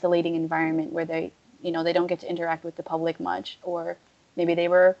an isolating environment where they, they don't get to interact with the public much, or maybe they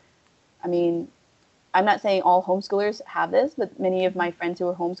were, I mean, I'm not saying all homeschoolers have this, but many of my friends who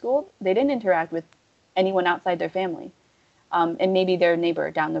were homeschooled, they didn't interact with anyone outside their family, and maybe their neighbor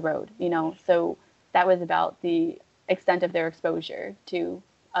down the road, So that was about the extent of their exposure to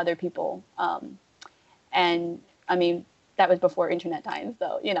other people. And I mean, that was before internet times,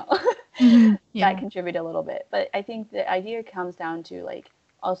 though, Mm-hmm. that Yeah. contributed a little bit. But I think the idea comes down to, like,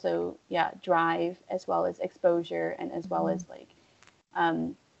 also, yeah, drive as well as exposure, and as well as, like,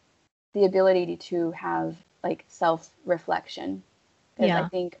 the ability to have, like, self-reflection. Because I Yeah.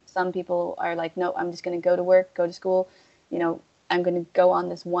 think some people are like, no, I'm just going to go to work, go to school, I'm going to go on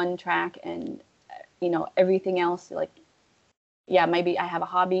this one track, and, everything else, like, yeah, maybe I have a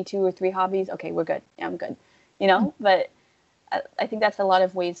hobby, 2 or 3 hobbies. Okay, we're good. Yeah, I'm good. But I think that's a lot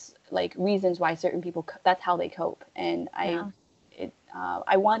of ways, like, reasons why certain people, that's how they cope. And Yeah.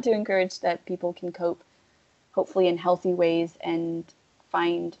 I want to encourage that people can cope, hopefully in healthy ways, and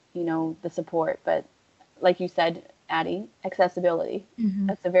find, the support. But like you said, Addie, accessibility. Mm-hmm.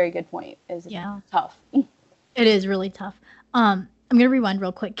 That's a very good point. Is Yeah. tough. It is really tough. I'm gonna rewind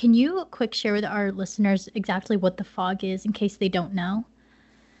real quick. Can you quick share with our listeners exactly what the fog is in case they don't know?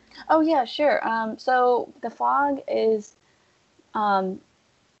 Oh yeah, sure. So the fog is, um,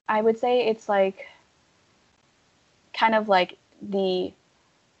 I would say it's like kind of like the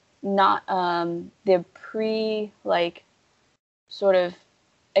not the pre, like, sort of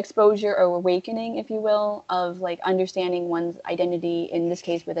exposure or awakening, if you will, of, like, understanding one's identity, in this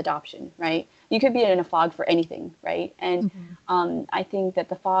case with adoption, right? You could be in a fog for anything, right? And Mm-hmm. I think that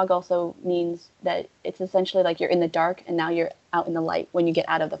the fog also means that it's essentially like you're in the dark and now you're out in the light when you get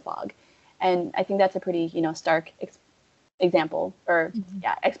out of the fog. And I think that's a pretty, stark example, or, Mm-hmm.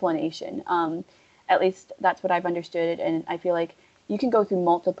 yeah, explanation. At least that's what I've understood. And I feel like you can go through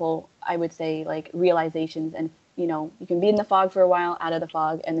multiple, I would say, like, realizations, and, you can be in the fog for a while, out of the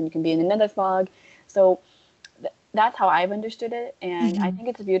fog, and then you can be in another fog. So that's how I've understood it. And I Mm-hmm. think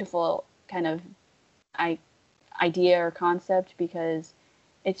it's a beautiful kind of idea or concept, because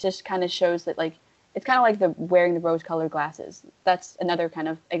it just kind of shows that, like, it's kind of like the wearing the rose colored glasses. That's another kind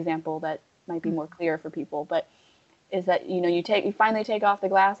of example that might be more clear for people. But is that, you finally take off the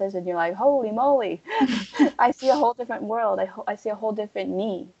glasses, and you're like, holy moly, I see a whole different world. I see a whole different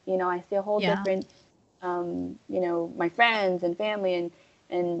me. I see a whole Yeah. different, my friends and family,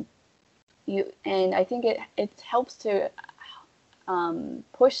 and and I think it helps to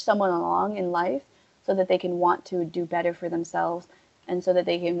push someone along in life, so that they can want to do better for themselves, and so that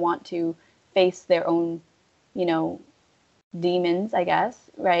they can want to face their own, you know, demons, I guess,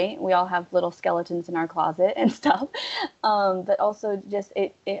 right? We all have little skeletons in our closet and stuff. But also just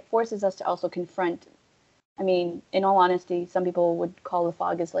it forces us to also confront. I mean, in all honesty, some people would call the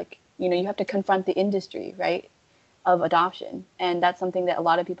fog as, like, you have to confront the industry, right, of adoption. And that's something that a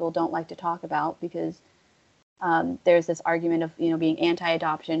lot of people don't like to talk about, because there's this argument of, being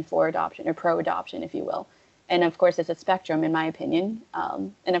anti-adoption, for adoption, or pro-adoption, if you will. And of course, it's a spectrum, in my opinion.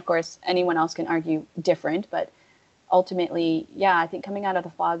 And of course, anyone else can argue different, but ultimately, yeah, I think coming out of the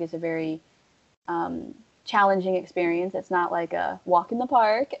fog is a very challenging experience. It's not like a walk in the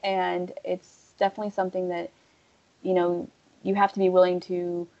park, and it's definitely something that, you have to be willing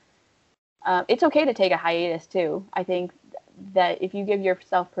to. It's okay to take a hiatus too. I think that if you give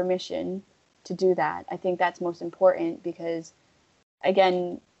yourself permission to do that, I think that's most important, because,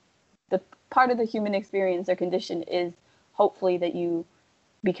 again, the part of the human experience or condition is hopefully that you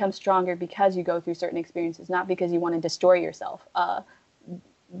become stronger because you go through certain experiences, not because you want to destroy yourself.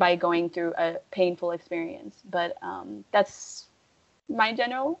 by going through a painful experience. But that's my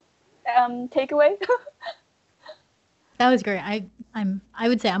general takeaway. That was great. I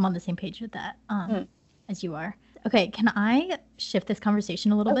would say I'm on the same page with that as you are. Okay, can I shift this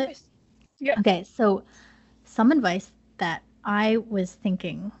conversation a little bit? Course. Yeah. Okay, so some advice that I was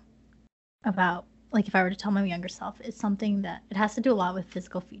thinking about, like if I were to tell my younger self, is something that it has to do a lot with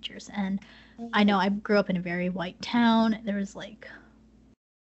physical features. And I know I grew up in a very white town. There was like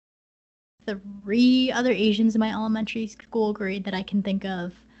 3 other Asians in my elementary school grade that I can think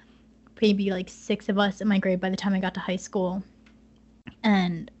of. Maybe like 6 of us in my grade by the time I got to high school.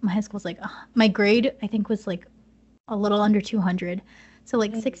 And my high school was like, my grade I think was like a little under 200. So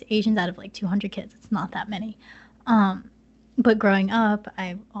like 6 Asians out of like 200 kids. It's not that many. But growing up,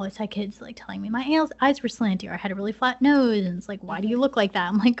 I always had kids like telling me my eyes were slanty or I had a really flat nose. And it's like, why do you look like that?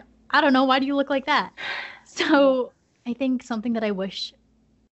 I'm like, I don't know. Why do you look like that? So I think something that I wish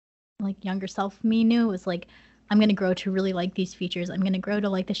like younger self me knew was like, I'm going to grow to really like these features. I'm going to grow to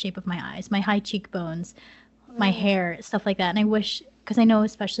like the shape of my eyes, my high cheekbones, my hair, stuff like that. And I wish, because I know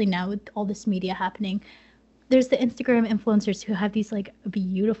especially now with all this media happening, there's the Instagram influencers who have these like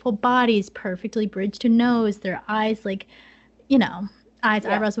beautiful bodies, perfectly bridged to nose, their eyes like, you know, eyes,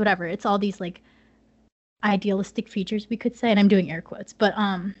 eyebrows, whatever. It's all these like idealistic features, we could say, and I'm doing air quotes. But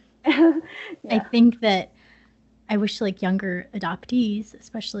I think that I wish like younger adoptees,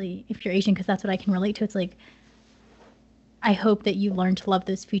 especially if you're Asian, because that's what I can relate to. It's like, I hope that you learn to love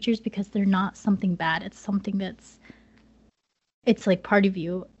those features because they're not something bad. It's something it's like part of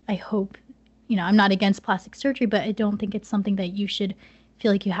you. I hope, you know, I'm not against plastic surgery, but I don't think it's something that you should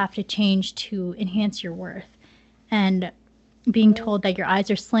feel like you have to change to enhance your worth. And being told that your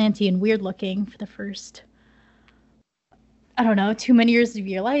eyes are slanty and weird looking for the first, I don't know, too many years of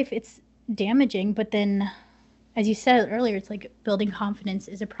your life, it's damaging. But then, as you said earlier, it's like building confidence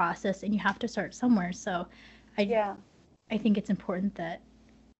is a process and you have to start somewhere. So I think it's important that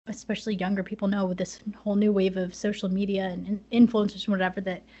especially younger people know with this whole new wave of social media and influencers and whatever,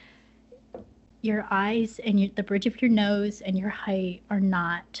 that your eyes and the bridge of your nose and your height are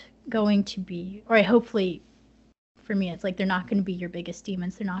not going to be, or hopefully for me, it's like they're not going to be your biggest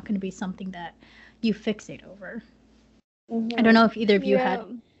demons. They're not going to be something that you fixate over. I don't know if either of you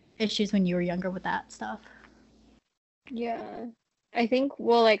had issues when you were younger with that stuff. Yeah. I think,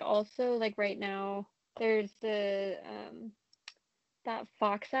 well, like also like right now there's the that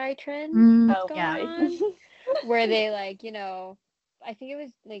fox eye trend going on where they like, you know, I think it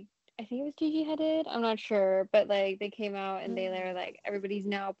was Gigi Hadid, I'm not sure, but like they came out and they were like, everybody's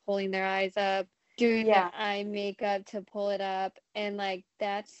now pulling their eyes up, doing the eye makeup to pull it up, and like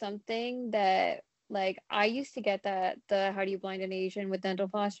that's something that like I used to get the how do you blind an Asian with dental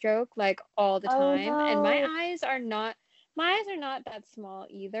floss joke like all the time, and my eyes are not that small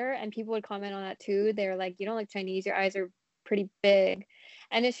either, and people would comment on that too. They're like, you don't look Chinese, your eyes are pretty big.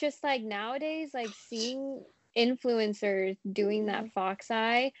 And it's just like nowadays, like seeing influencers doing that fox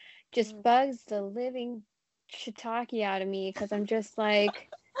eye just bugs the living shiitake out of me, because I'm just like,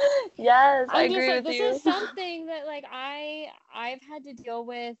 yes, I I'm agree just with like, you. this is something that like I've had to deal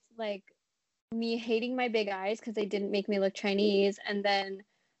with, like me hating my big eyes because they didn't make me look Chinese, and then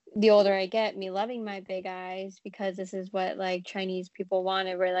the older I get, me loving my big eyes because this is what like Chinese people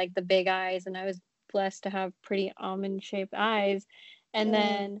wanted, were like the big eyes, and I was blessed to have pretty almond shaped eyes. And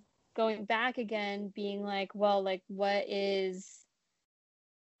then going back again, being like, well, like what is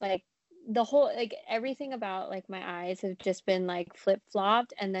like the whole, like everything about like my eyes have just been like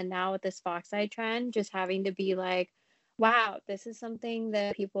flip-flopped, and then now with this fox eye trend, just having to be like, wow, this is something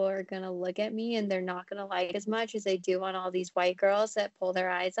that people are going to look at me and they're not going to like as much as they do on all these white girls that pull their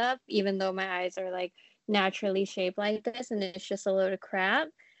eyes up, even though my eyes are like naturally shaped like this and it's just a load of crap.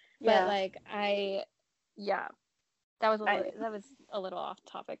 But like that was a little off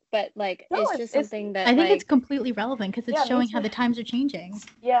topic, but like it's just something that I think like, it's completely relevant because it's showing how the times are changing.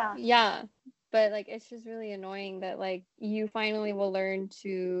 Yeah, but like it's just really annoying that like you finally will learn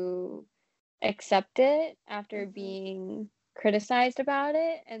to accept it after being criticized about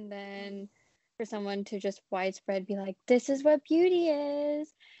it, and then for someone to just widespread be like, this is what beauty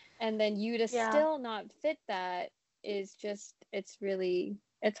is, and then you to still not fit that is just, it's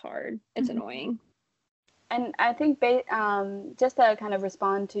hard, it's annoying. And I think just to kind of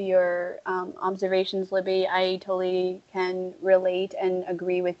respond to your observations, Libby, I totally can relate and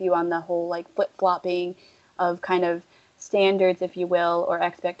agree with you on the whole like flip-flopping of kind of standards, if you will, or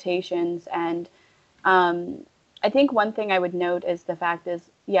expectations. And I think one thing I would note is the fact is,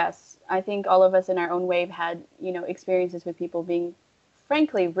 yes, I think all of us in our own way have had, you know, experiences with people being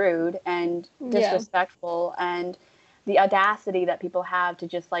frankly rude and disrespectful. And the audacity that people have to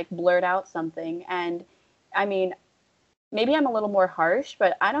just like blurt out something. And I mean, maybe I'm a little more harsh,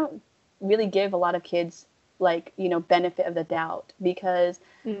 but I don't really give a lot of kids like, benefit of the doubt, because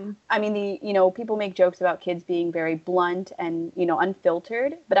I mean, people make jokes about kids being very blunt and,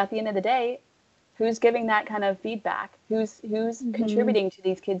 unfiltered, but at the end of the day, who's giving that kind of feedback? Who's contributing to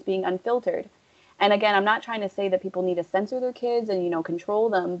these kids being unfiltered? And again, I'm not trying to say that people need to censor their kids and, control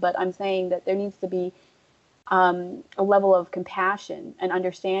them, but I'm saying that there needs to be a level of compassion and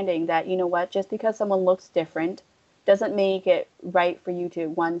understanding that, just because someone looks different doesn't make it right for you to,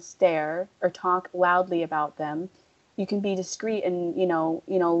 one, stare or talk loudly about them. You can be discreet and,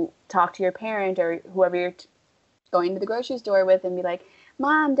 talk to your parent or whoever you're going to the grocery store with and be like,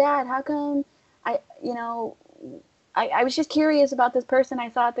 Mom, Dad, how come I was just curious about this person I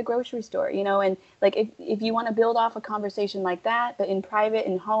saw at the grocery store, and like if you want to build off a conversation like that, but in private,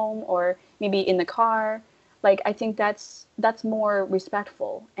 in home, or maybe in the car, like I think that's more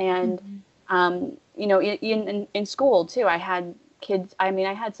respectful. And in school too, I had kids. I mean,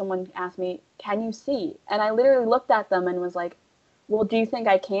 I had someone ask me, "Can you see?" And I literally looked at them and was like, "Well, do you think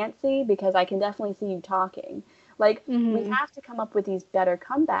I can't see? Because I can definitely see you talking." Like we have to come up with these better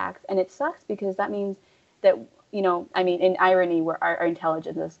comebacks, and it sucks because that means that I mean, in irony, our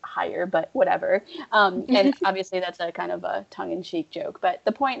intelligence is higher, but whatever. And obviously, that's a kind of a tongue-in-cheek joke. But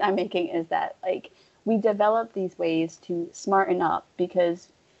the point I'm making is that like we develop these ways to smarten up because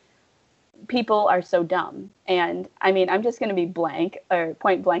people are so dumb. And I mean, I'm just going to be blank or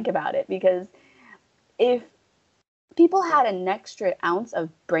point blank about it, because if people had an extra ounce of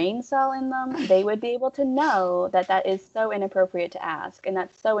brain cell in them, they would be able to know that that is so inappropriate to ask, and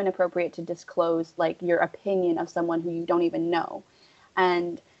that's so inappropriate to disclose like your opinion of someone who you don't even know.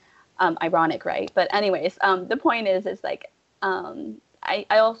 And ironic, right? But anyways, the point is like I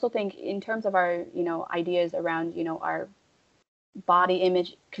also think in terms of our ideas around our body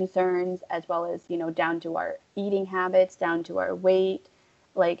image concerns, as well as down to our eating habits, down to our weight,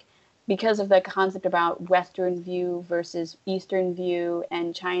 like because of the concept about Western view versus Eastern view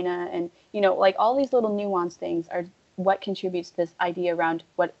and China, and like all these little nuanced things are what contributes to this idea around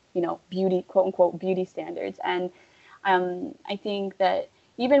what beauty, quote unquote, beauty standards. And I think that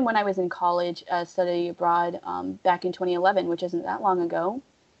even when I was in college, study abroad back in 2011, which isn't that long ago,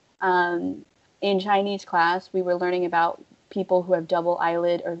 in Chinese class we were learning about people who have double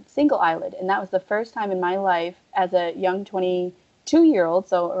eyelid or single eyelid, and that was the first time in my life as a young 22-year-old,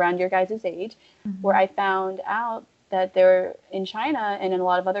 so around your guys' age, where I found out that they're in China and in a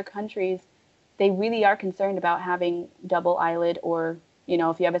lot of other countries, they really are concerned about having double eyelid, or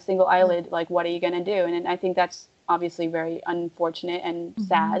if you have a single eyelid, like what are you going to do? And I think that's obviously very unfortunate and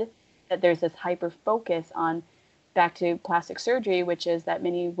sad that there's this hyper focus on, back to plastic surgery, which is that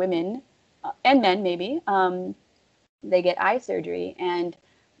many women and men maybe they get eye surgery. And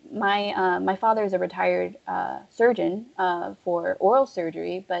my father is a retired surgeon for oral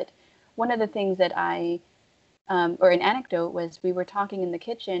surgery, but one of the things that or an anecdote was, we were talking in the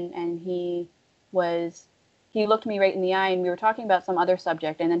kitchen and he looked me right in the eye, and we were talking about some other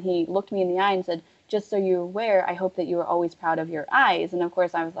subject, and then he looked me in the eye and said, "Just so you're aware, I hope that you are always proud of your eyes." And of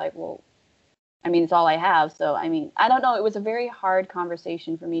course I was like, well, I mean, it's all I have. So, I mean, I don't know. It was a very hard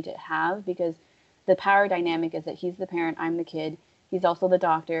conversation for me to have, because the power dynamic is that he's the parent, I'm the kid. He's also the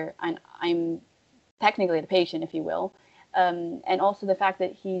doctor, and I'm technically the patient, if you will. And also the fact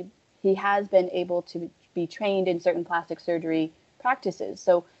that he has been able to be trained in certain plastic surgery practices.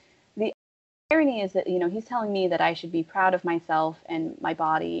 So the irony is that, he's telling me that I should be proud of myself and my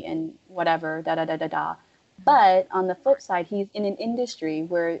body and whatever, da da da da da. But on the flip side, he's in an industry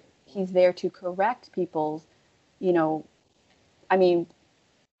where he's there to correct people's, I mean,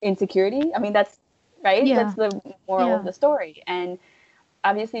 insecurity. I mean, that's right. Yeah. That's the moral of the story. And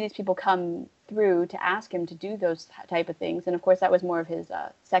obviously these people come through to ask him to do those type of things. And of course that was more of his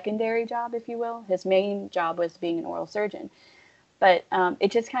secondary job, if you will. His main job was being an oral surgeon. But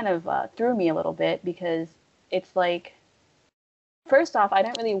it just kind of threw me a little bit, because it's like, first off, I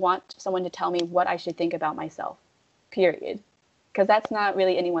don't really want someone to tell me what I should think about myself, period. Because that's not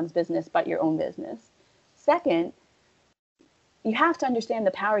really anyone's business but your own business. Second, you have to understand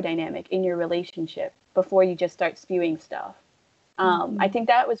the power dynamic in your relationship before you just start spewing stuff. I think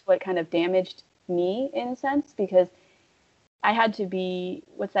that was what kind of damaged me in a sense, because I had to be,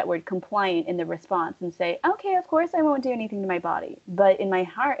 what's that word, compliant in the response and say, okay, of course I won't do anything to my body. But in my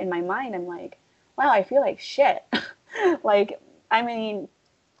heart, in my mind, I'm like, wow, I feel like shit. Like, I mean,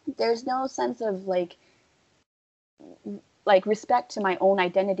 there's no sense of like respect to my own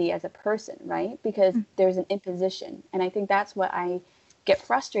identity as a person, right? Because there's an imposition. And I think that's what I get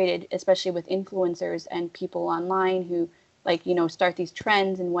frustrated, especially with influencers and people online who like, you know, start these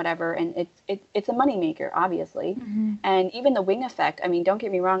trends and whatever. And it's a moneymaker, obviously. Mm-hmm. And even the wing effect, I mean, don't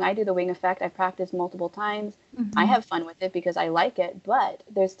get me wrong, I do the wing effect. I've practiced multiple times. Mm-hmm. I have fun with it because I like it, but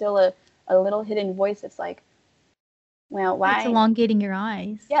there's still a little hidden voice that's like, well, why? It's elongating your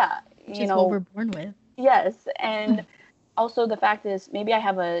eyes. Yeah. Which you is know, what we're born with. yes. And also the fact is maybe I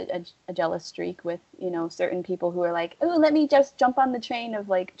have a jealous streak with, you know, certain people who are like, oh, let me just jump on the train of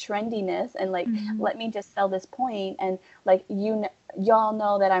like trendiness and like, let me just sell this point. And like, y'all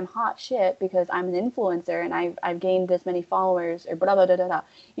know that I'm hot shit because I'm an influencer and I've gained this many followers or blah, blah, blah, blah, blah,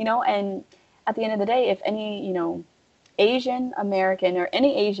 you know, and at the end of the day, if any, you know, Asian American or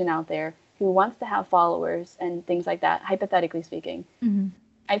any Asian out there who wants to have followers and things like that, hypothetically speaking,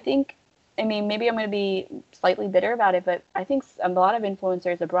 I think, I mean, maybe I'm going to be slightly bitter about it, but I think a lot of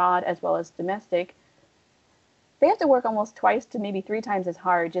influencers abroad as well as domestic, they have to work almost twice to maybe 3 times as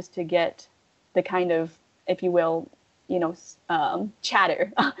hard just to get the kind of, if you will, you know,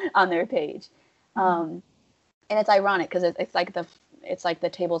 chatter on their page. And it's ironic because it's like the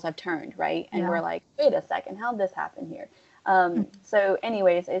tables have turned, right? And we're like, wait a second, how'd this happen here? So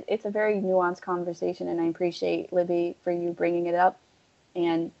anyways, it's a very nuanced conversation, and I appreciate, Libby, for you bringing it up.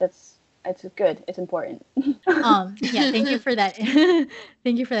 And it's good. It's important. Yeah, thank you for that.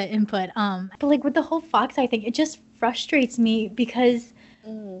 Thank you for that input. But like with the whole Fox Eye thing, it just frustrates me because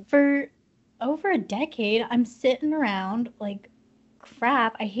for over a decade, I'm sitting around like,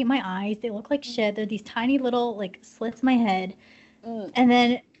 crap, I hate my eyes. They look like shit. They're these tiny little like slits in my head. And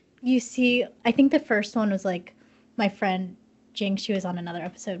then you see, I think the first one was like my friend Jinx. She was on another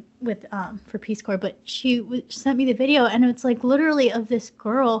episode with for Peace Corps, but she sent me the video, and it's like literally of this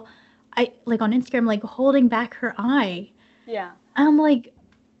girl, I like on Instagram, like holding back her eye. Yeah. And I'm like,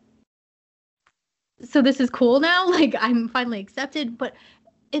 so this is cool now? Like I'm finally accepted, but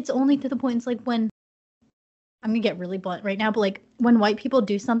it's only to the point, it's like when, I'm gonna get really blunt right now, but like when white people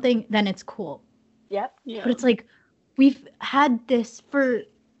do something, then it's cool. Yep. Yeah. But it's like, we've had this for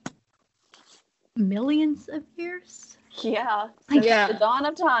millions of years. Yeah. Like, the dawn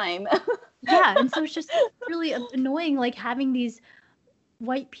of time. Yeah, and so it's just really annoying, like having these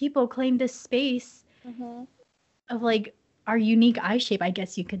white people claim this space of like our unique eye shape, I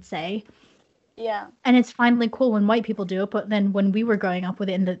guess you could say. Yeah. And it's finally cool when white people do it, but then when we were growing up with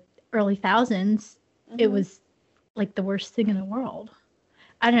it in the early thousands, it was like the worst thing in the world.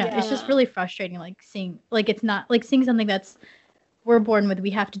 I don't know. Yeah. It's just really frustrating, like seeing, like it's not like seeing something that's we're born with.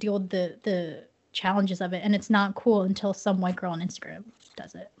 We have to deal with the challenges of it, and it's not cool until some white girl on Instagram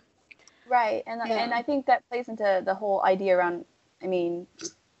does it. Right, and I think that plays into the whole idea around, I mean,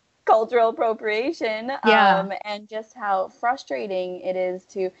 cultural appropriation. And just how frustrating it is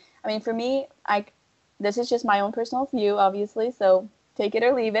to. I mean, for me, this is just my own personal view, obviously, so take it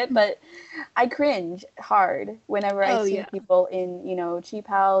or leave it, but I cringe hard whenever I see people in, you know,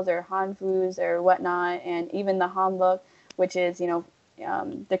 Qipao or Hanfus or whatnot, and even the Hanbok, which is, you know,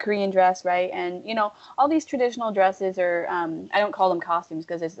 the Korean dress, right? And, you know, all these traditional dresses are, I don't call them costumes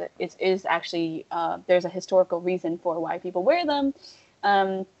because it is actually, there's a historical reason for why people wear them.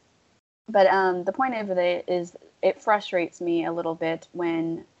 But the point of it is it frustrates me a little bit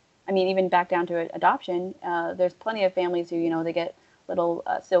when, I mean, even back down to adoption, there's plenty of families who, you know, they get little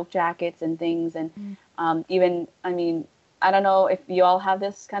silk jackets and things. And even, I mean, I don't know if you all have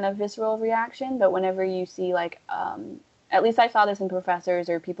this kind of visceral reaction, but whenever you see like, at least I saw this in professors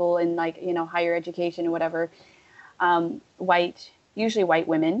or people in like, you know, higher education or whatever, usually white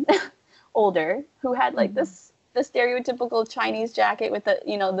women, older, who had like the stereotypical Chinese jacket with the,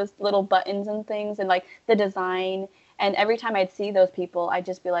 you know, this little buttons and things and like the design. And every time I'd see those people, I'd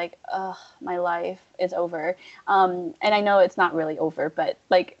just be like, ugh, my life is over. And I know it's not really over, but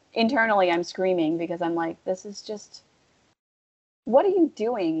like internally I'm screaming because I'm like, this is just, what are you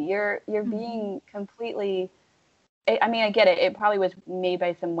doing? You're being completely, I mean, I get it. It probably was made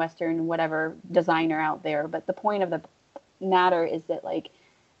by some Western whatever designer out there. But the point of the matter is that like,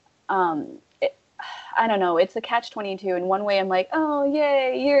 I don't know. It's a catch-22. In one way, I'm like, oh,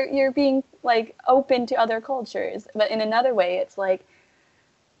 yay, you're being like open to other cultures. But in another way, it's like,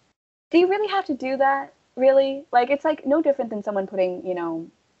 do you really have to do that? Really? Like, it's like no different than someone putting, you know,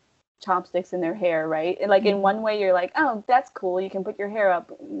 chopsticks in their hair, right? And like in one way, you're like, oh, that's cool. You can put your hair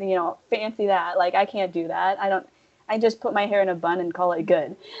up, you know, fancy that. Like, I can't do that. I just put my hair in a bun and call it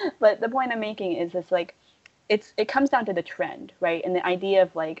good. But the point I'm making is this, like, it comes down to the trend, right? And the idea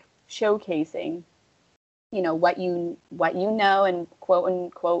of like showcasing, you know, what you know and quote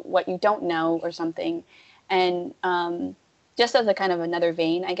unquote what you don't know or something. And just as a kind of another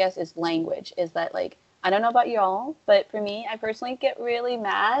vein, I guess, is language, is that like I don't know about y'all, but for me, I personally get really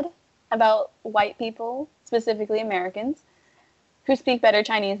mad about white people, specifically Americans, who speak better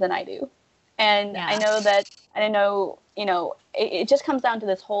Chinese than I do. And Yeah. I know that, I know, it just comes down to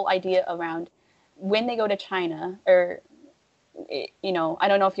this whole idea around when they go to China, or, I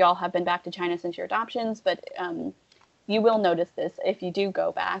don't know if y'all have been back to China since your adoptions, but you will notice this if you do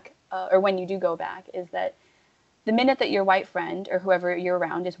go back, or when you do go back, is that the minute that your white friend or whoever you're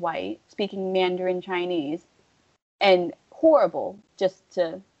around is white, speaking Mandarin Chinese, and horrible, just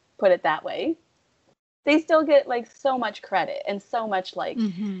to put it that way, they still get like so much credit and so much like,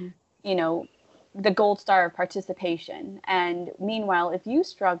 the gold star of participation. And meanwhile, if you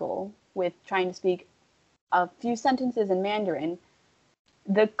struggle with trying to speak a few sentences in Mandarin,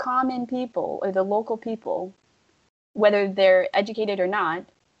 the common people or the local people, whether they're educated or not,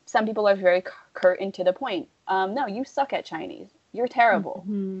 some people are very curt and to the point. No, you suck at Chinese. You're terrible.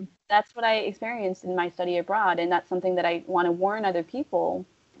 Mm-hmm. That's what I experienced in my study abroad. And that's something that I want to warn other people,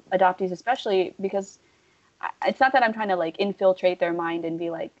 adoptees especially, because it's not that I'm trying to like infiltrate their mind and be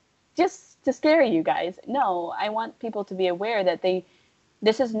like, just to scare you guys. No, I want people to be aware that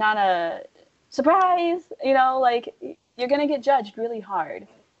this is not a surprise, like you're going to get judged really hard.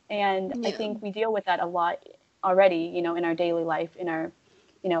 And I think we deal with that a lot already, in our daily life, in our,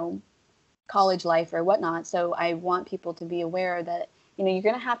 college life or whatnot. So I want people to be aware that, you're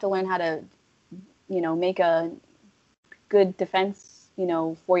going to have to learn how to, make a good defense,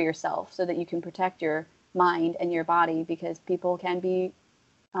 for yourself so that you can protect your mind and your body, because people can be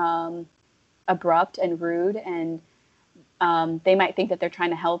abrupt and rude, and they might think that they're trying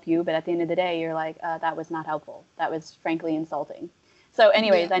to help you, but at the end of the day, you're like, that was not helpful. That was frankly insulting. So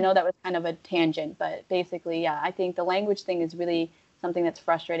anyways, I know that was kind of a tangent, but basically, yeah, I think the language thing is really something that's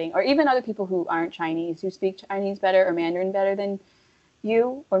frustrating. Or even other people who aren't Chinese, who speak Chinese better or Mandarin better than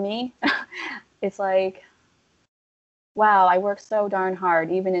you or me. It's like, wow, I worked so darn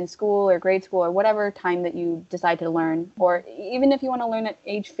hard, even in school or grade school or whatever time that you decide to learn, or even if you want to learn at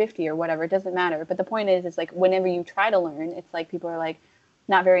age 50 or whatever, it doesn't matter. But the point is, it's like whenever you try to learn, it's like people are like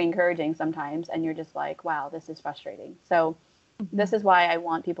not very encouraging sometimes, and you're just like, wow, this is frustrating. So this is why I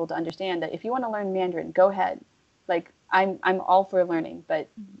want people to understand that if you want to learn Mandarin, go ahead. Like I'm all for learning, but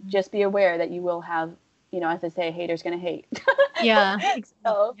just be aware that you will have, as they say, haters gonna hate. Yeah.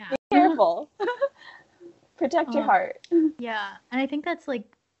 So be careful. Protect your heart. Yeah, and I think that's like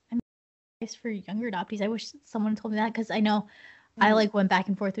advice for younger adoptees. I wish someone told me that, because I know I like went back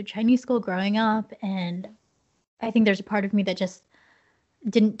and forth with Chinese school growing up, and I think there's a part of me that just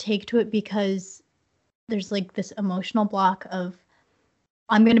didn't take to it because there's like this emotional block of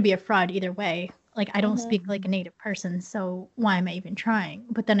I'm going to be a fraud either way. Like I don't speak like a native person, so why am I even trying?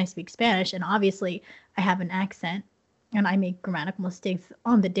 But then I speak Spanish, and obviously I have an accent and I make grammatical mistakes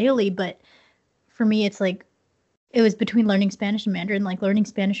on the daily, but for me it's like it was between learning Spanish and Mandarin. Like learning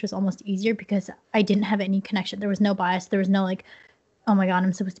Spanish was almost easier because I didn't have any connection. There was no bias. There was no like, oh my God,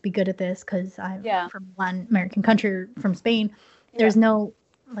 I'm supposed to be good at this because I'm from one American country, from Spain. There's no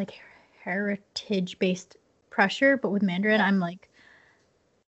like heritage based pressure. But with Mandarin, I'm like,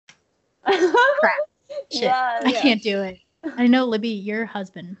 crap. Shit. I can't do it. I know, Libby, your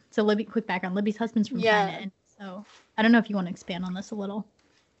husband. So Libby, quick background. Libby's husband's from China. And so I don't know if you want to expand on this a little.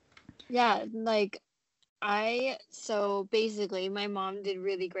 Yeah, like so basically my mom did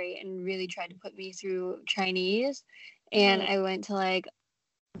really great and really tried to put me through Chinese, and I went to like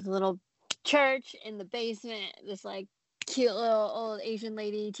this little church in the basement, this like cute little old Asian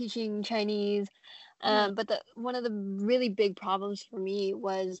lady teaching Chinese. But one of the really big problems for me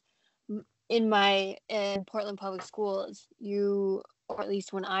was in Portland public schools, or at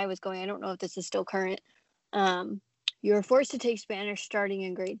least when I was going, I don't know if this is still current, you were forced to take Spanish starting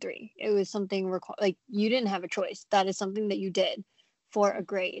in grade 3. It was something like you didn't have a choice. That is something that you did for a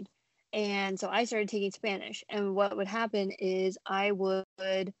grade. And so I started taking Spanish. And what would happen is I would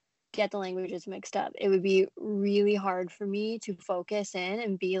get the languages mixed up. It would be really hard for me to focus in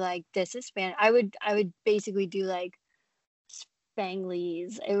and be like, this is Spanish. I would basically do like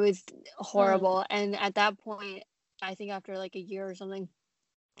Spanglish. It was horrible. And at that point, I think after like a year or something,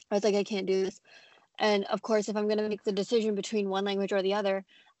 I was like, I can't do this. And of course, if I'm going to make the decision between one language or the other,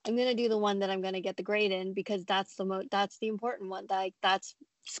 I'm going to do the one that I'm going to get the grade in, because that's the important one. Like that's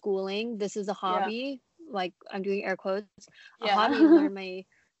schooling. This is a hobby. Like I'm doing air quotes, a hobby to learn my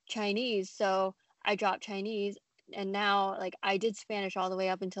Chinese. So I dropped Chinese, and now like I did Spanish all the way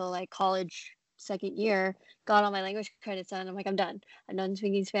up until like college second year, got all my language credits done. I'm like, I'm done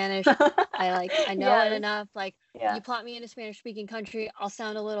speaking Spanish. I know it enough. Like you plot me in a Spanish speaking country, I'll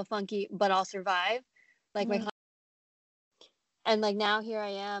sound a little funky, but I'll survive. Like my, and like now here I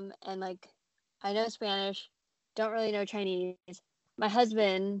am, and like I know Spanish, don't really know Chinese. My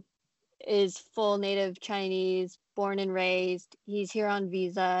husband is full native Chinese, born and raised. He's here on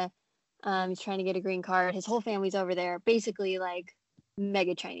visa. He's trying to get a green card. His whole family's over there. Basically, like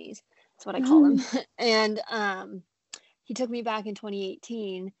mega Chinese. That's what I call him. And he took me back in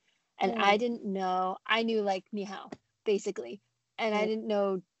 2018, and I didn't know. I knew like ni hao, basically, and I didn't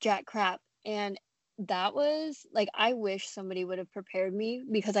know jack crap. And that was like, I wish somebody would have prepared me,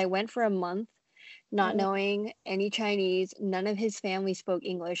 because I went for a month not knowing any Chinese. None of his family spoke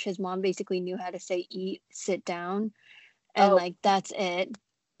English. His mom basically knew how to say eat, sit down, and like that's it.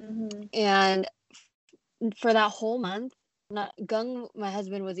 And for that whole month, Gung, my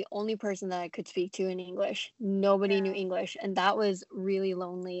husband, was the only person that I could speak to in English. Nobody knew English, and that was really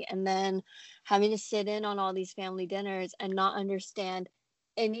lonely. And then having to sit in on all these family dinners and not understand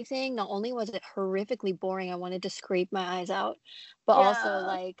anything. Not only was it horrifically boring, I wanted to scrape my eyes out, but also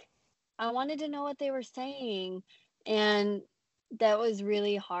like I wanted to know what they were saying, and that was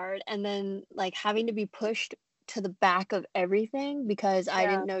really hard. And then like having to be pushed to the back of everything because I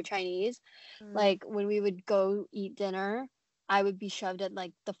didn't know Chinese. Like when we would go eat dinner, I would be shoved at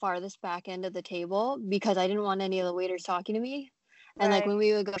like the farthest back end of the table because I didn't want any of the waiters talking to me. And like when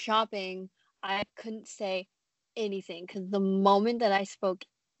we would go shopping, I couldn't say anything because the moment that I spoke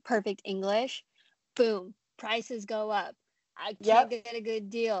perfect English, boom, prices go up. I can't get a good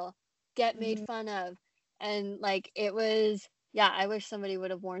deal, get made fun of. And like it was, I wish somebody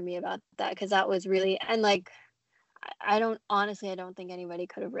would have warned me about that, because that was really, and like I don't think anybody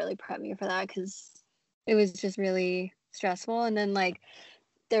could have really prepped me for that, because it was just really stressful. And then like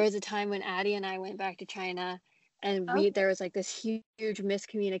there was a time when Addie and I went back to China, and there was like this huge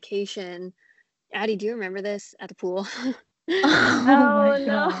miscommunication. Addie, do you remember this at the pool? Oh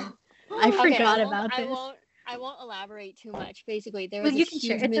no. I forgot about this. I won't elaborate too much. Basically, there was you can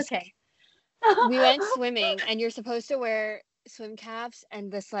share. It's okay. We went swimming, and you're supposed to wear swim caps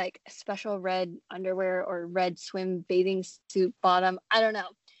and this like special red underwear or red swim bathing suit bottom. I don't know.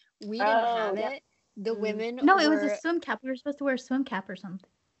 We didn't have it. The women it was a swim cap. We were supposed to wear a swim cap or something.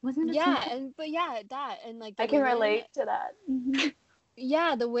 Wasn't it? That and like I can relate to that.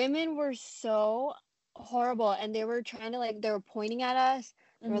 Yeah, the women were so horrible, and they were trying to like, they were pointing at us,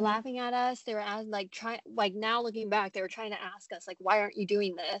 they were laughing at us, they were now looking back, they were trying to ask us like, why aren't you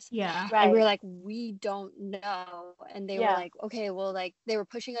doing this? And we were like, we don't know. And they were like, okay, well, like they were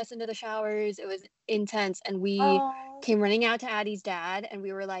pushing us into the showers. It was intense, and we came running out to Addie's dad, and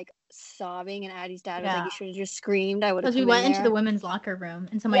we were like sobbing, and Addie's dad was like, you should have just screamed. I would have. Because we went into the women's locker room,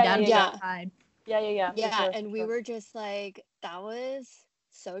 and so my dad was outside. And we were just like, that was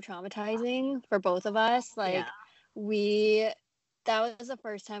so traumatizing for both of us. Like that was the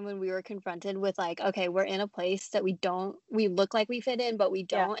first time when we were confronted with like, okay, we're in a place that we look like we fit in, but we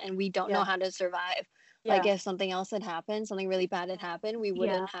don't, and we don't know how to survive. Like if something else had happened, something really bad had happened, we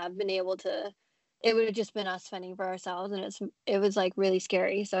wouldn't have been able to, it would have just been us fending for ourselves, and it was like really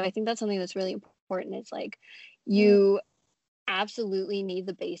scary. So I think that's something that's really important. It's like you absolutely need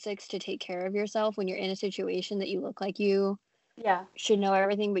the basics to take care of yourself when you're in a situation that you look like you should know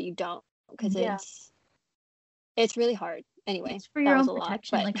everything, but you don't, because it's really hard. Anyway, it's for your own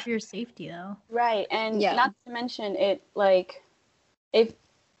protection, like for your safety though. Right. And not to mention it, like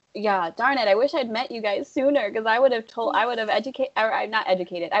darn it, I wish I'd met you guys sooner, because I would have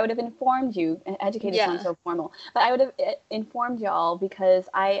informed you. Educated sounds so formal, but I would have informed y'all, because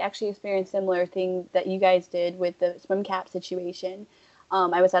I actually experienced similar things that you guys did with the swim cap situation.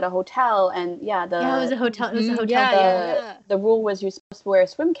 I was at a hotel, and it was a hotel. It was a hotel. The rule was you're supposed to wear a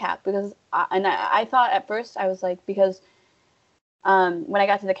swim cap, because I thought at first, I was like, because when I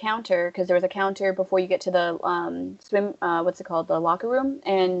got to the counter, because there was a counter before you get to the the locker room,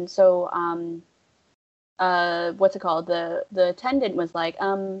 and so the attendant was like,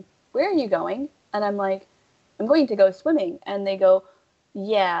 where are you going? And I'm like, I'm going to go swimming. And they go,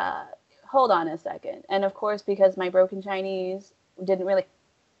 yeah, hold on a second. And of course, because my broken Chinese didn't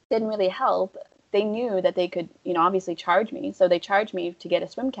really help, they knew that they could, obviously charge me. So they charged me to get a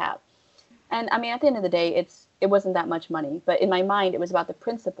swim cap. And I mean, at the end of the day, it wasn't that much money, but in my mind, it was about the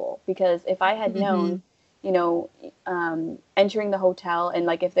principle, because if I had known, entering the hotel, and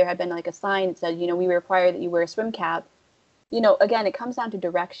like if there had been like a sign that said, we require that you wear a swim cap, again, it comes down to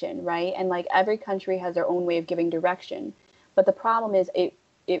direction, right? And like every country has their own way of giving direction, but the problem is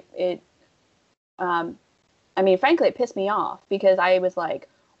frankly, it pissed me off, because I was like,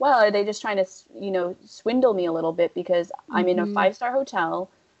 well, are they just trying to, swindle me a little bit, because I'm in a 5-star hotel,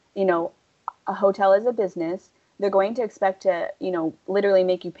 a hotel is a business. They're going to expect to, literally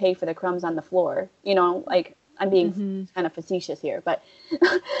make you pay for the crumbs on the floor. Like I'm being kind of facetious here, but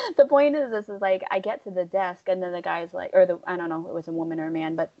the point is, this is like, I get to the desk and then the guy's like, I don't know, it was a woman or a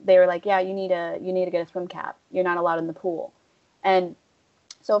man, but they were like, yeah, you need to get a swim cap. You're not allowed in the pool. And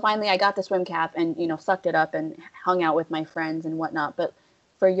so finally I got the swim cap and, sucked it up and hung out with my friends and whatnot. But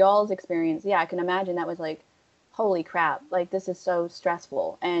for y'all's experience, yeah, I can imagine that was like, holy crap, like this is so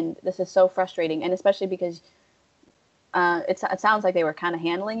stressful and this is so frustrating. And especially because it sounds like they were kind of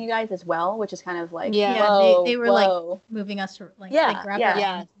handling you guys as well, which is kind of like, they were like moving us to like, they grabbed our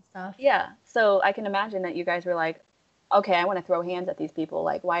hands and stuff. Yeah. So I can imagine that you guys were like, okay, I want to throw hands at these people.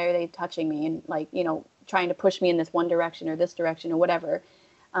 Like, why are they touching me? And like, trying to push me in this one direction or this direction or whatever.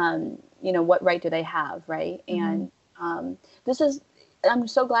 What right do they have? Right. And I'm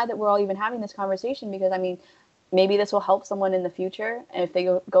so glad that we're all even having this conversation, because I mean, maybe this will help someone in the future if they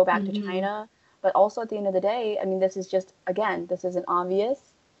go back to China. But also at the end of the day, I mean, this is just, again, this is an obvious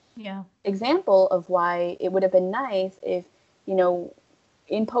example of why it would have been nice if,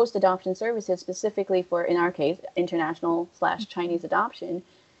 in post-adoption services, specifically for, in our case, international/Chinese adoption,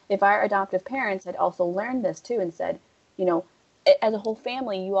 if our adoptive parents had also learned this too and said, as a whole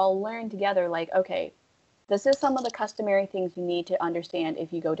family, you all learn together, like, okay, this is some of the customary things you need to understand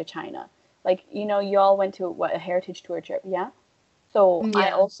if you go to China. Like, you all went to a heritage tour trip, yeah? So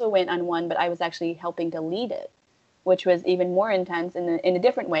I also went on one, but I was actually helping to lead it, which was even more intense in a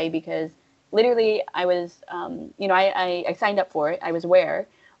different way, because literally I was, I signed up for it. I was aware,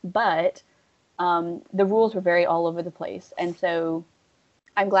 but the rules were very all over the place. And so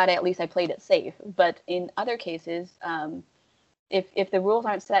I'm glad at least I played it safe. But in other cases, if the rules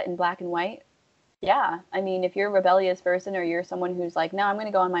aren't set in black and white, yeah, I mean, if you're a rebellious person or you're someone who's like, no, I'm going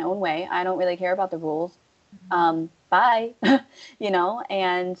to go on my own way, I don't really care about the rules. Bye,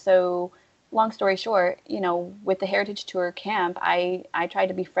 and so long story short, with the Heritage Tour camp, I tried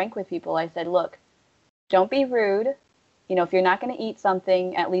to be frank with people. I said, look, don't be rude. If you're not going to eat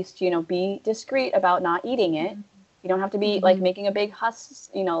something, at least, be discreet about not eating it. You don't have to be like making a big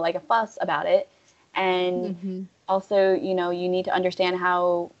like a fuss about it. And also, you need to understand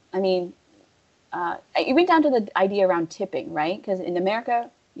how, I mean, even down to the idea around tipping, right? Because in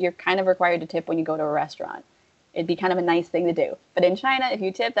America, you're kind of required to tip when you go to a restaurant. It'd be kind of a nice thing to do. But in China, if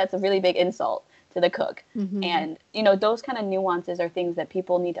you tip, that's a really big insult to the cook. And, those kind of nuances are things that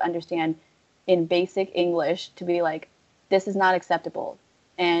people need to understand in basic English to be like, this is not acceptable.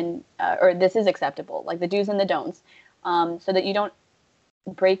 And, or this is acceptable, like the do's and the don'ts, so that you don't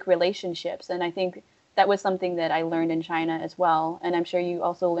break relationships. And I think that was something that I learned in China as well. And I'm sure you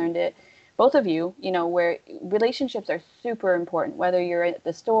also learned it, both of you, where relationships are super important, whether you're at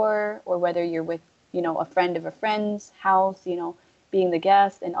the store or whether you're with, a friend of a friend's house, being the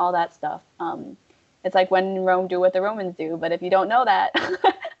guest and all that stuff. It's like, when in Rome, do what the Romans do. But if you don't know that, how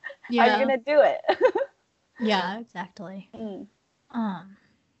are you going to do it? Yeah, exactly. Do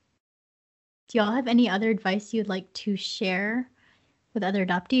y'all have any other advice you'd like to share with other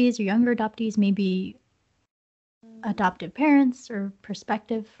adoptees or younger adoptees, maybe adoptive parents or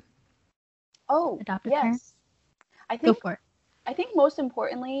prospective adoptive parents? Go for it. I think most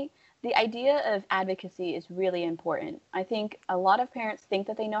importantly, the idea of advocacy is really important. I think a lot of parents think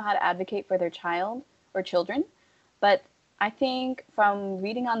that they know how to advocate for their child or children, but I think from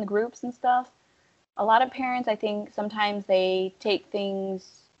reading on the groups and stuff, a lot of parents, I think sometimes they take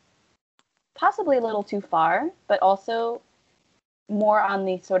things possibly a little too far, but also more on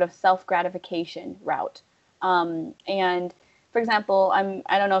the sort of self-gratification route. And for example,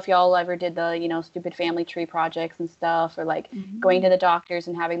 I don't know if y'all ever did the, stupid family tree projects and stuff, or like going to the doctors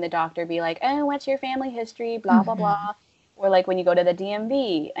and having the doctor be like, oh, what's your family history, blah, blah, blah. Or like when you go to the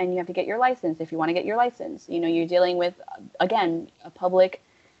DMV and you have to get your license, if you want to get your license, you're dealing with, again, a public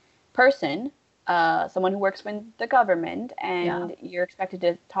person, someone who works with the government, and you're expected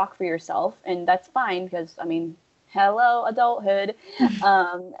to talk for yourself. And that's fine because, I mean, hello, adulthood.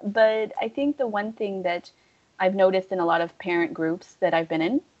 But I think the one thing that I've noticed in a lot of parent groups that I've been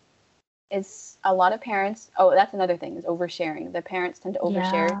in is a lot of parents, that's another thing, is oversharing. The parents tend to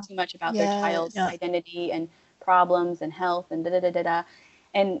overshare too much about their child's identity and problems and health and da-da-da-da-da.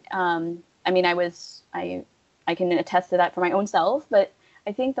 And I mean, I can attest to that for my own self, but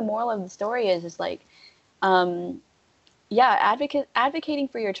I think the moral of the story is like, advocating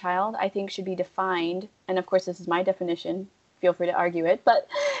for your child, I think, should be defined. And of course, this is my definition. Feel free to argue it, but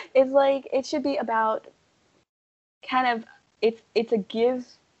it's like, it should be about kind of, it's a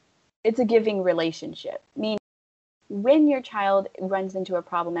giving relationship. Meaning, when your child runs into a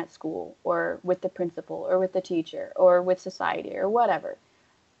problem at school or with the principal or with the teacher or with society or whatever,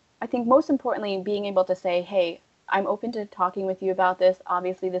 I think most importantly, being able to say, hey, I'm open to talking with you about this.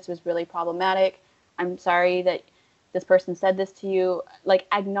 Obviously, this was really problematic. I'm sorry that this person said this to you, like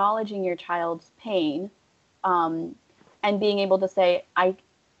acknowledging your child's pain, and being able to say,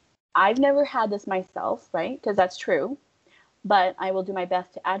 I've never had this myself, right? Because that's true, but I will do my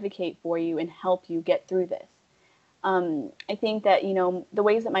best to advocate for you and help you get through this. I think that, the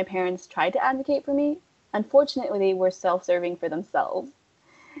ways that my parents tried to advocate for me, unfortunately, they were self-serving for themselves.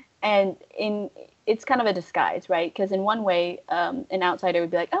 And it's kind of a disguise, right? Because in one way, an outsider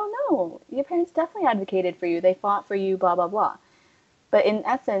would be like, oh no, your parents definitely advocated for you. They fought for you, blah, blah, blah. But in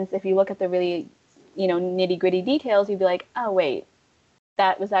essence, if you look at the really, nitty gritty details, you'd be like, oh wait,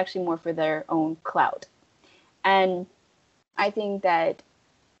 that was actually more for their own clout. And I think that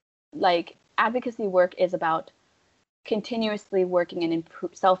like advocacy work is about continuously working and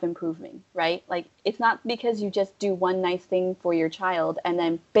self-improving, right? Like it's not because you just do one nice thing for your child and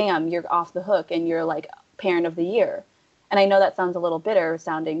then bam, you're off the hook and you're like parent of the year. And I know that sounds a little bitter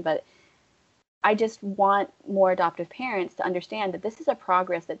sounding, but I just want more adoptive parents to understand that this is a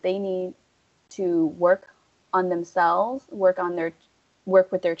progress that they need to work on themselves, work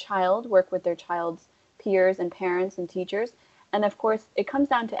with their child, work with their child's peers and parents and teachers. And of course, it comes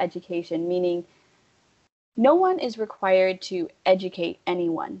down to education, meaning no one is required to educate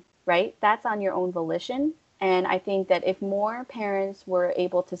anyone, right? That's on your own volition. And I think that if more parents were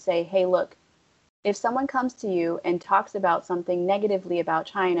able to say, hey, look, if someone comes to you and talks about something negatively about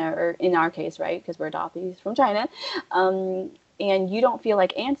China, or in our case, right, because we're adoptees from China, and you don't feel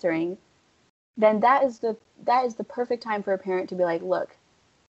like answering, then that is the perfect time for a parent to be like, look,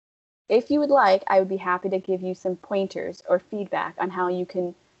 if you would like, I would be happy to give you some pointers or feedback on how you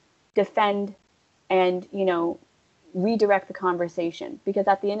can defend and, redirect the conversation. Because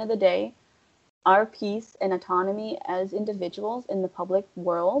at the end of the day, our peace and autonomy as individuals in the public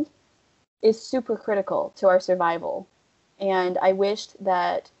world is super critical to our survival. And I wished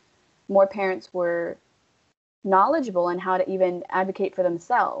that more parents were knowledgeable in how to even advocate for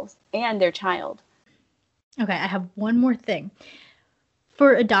themselves and their child. Okay, I have one more thing.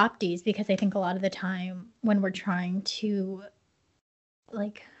 For adoptees, because I think a lot of the time when we're trying to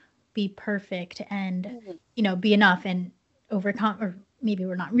like be perfect and be enough and overcome, or maybe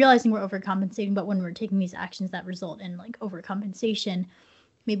we're not realizing we're overcompensating, but when we're taking these actions that result in like overcompensation,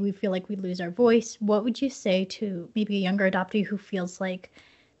 maybe we feel like we lose our voice. What would you say to maybe a younger adoptee who feels like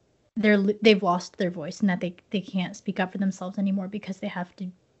they've lost their voice and that they can't speak up for themselves anymore because they have to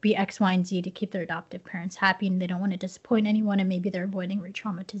be X, Y, and Z to keep their adoptive parents happy and they don't want to disappoint anyone and maybe they're avoiding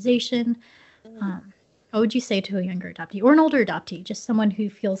re-traumatization? What would you say to a younger adoptee or an older adoptee, just someone who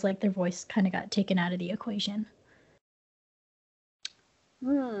feels like their voice kind of got taken out of the equation?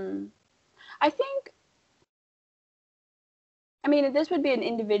 I think, this would be an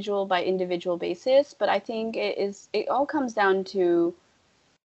individual by individual basis, but I think it all comes down to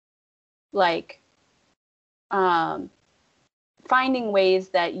like finding ways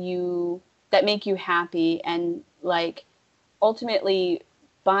that make you happy, and like ultimately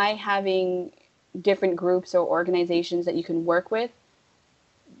by having different groups or organizations that you can work with,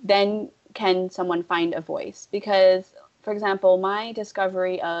 then can someone find a voice. Because, for example, my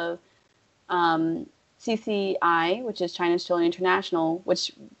discovery of CCI, which is China's Children International,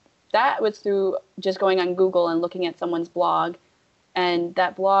 which that was through just going on Google and looking at someone's blog. And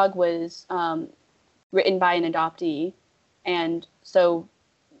that blog was written by an adoptee. And so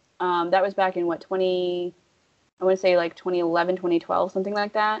that was back in I want to say like 2011, 2012, something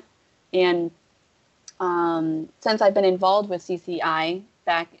like that. And since I've been involved with CCI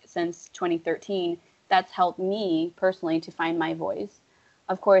back since 2013, that's helped me personally to find my voice.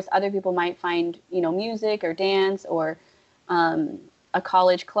 Of course, other people might find, music or dance or a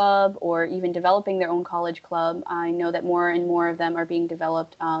college club, or even developing their own college club. I know that more and more of them are being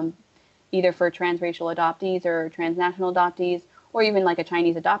developed either for transracial adoptees or transnational adoptees, or even like a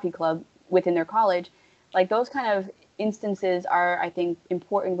Chinese adoptee club within their college. Like those kind of instances are, I think,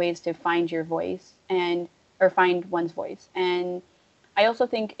 important ways to find your voice or find one's voice. And I also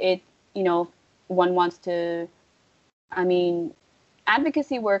think one wants to,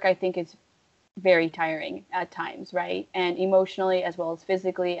 advocacy work, I think, is very tiring at times, right? And emotionally as well as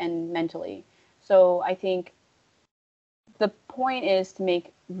physically and mentally. So I think the point is to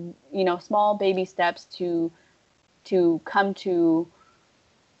make, small baby steps to come to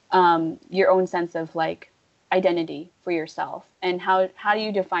your own sense of like identity for yourself, and how do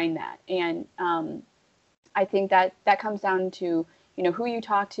you define that? And I think that comes down to who you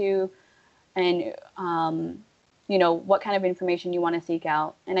talk to, and what kind of information you want to seek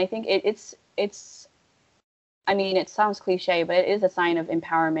out. And I think it sounds cliche, but it is a sign of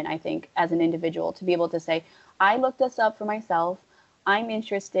empowerment, I think, as an individual to be able to say, I looked this up for myself, I'm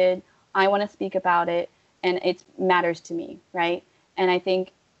interested, I want to speak about it, and it matters to me, right? And I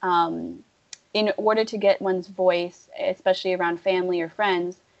think in order to get one's voice, especially around family or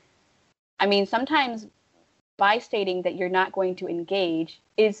friends, I mean, sometimes by stating that you're not going to engage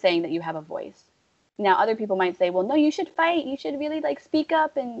is saying that you have a voice. Now, other people might say, well, no, you should fight. You should really like speak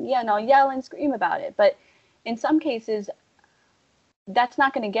up and, yell and scream about it. But in some cases, that's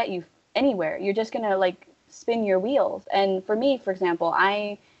not going to get you anywhere. You're just going to like spin your wheels. And for me, for example,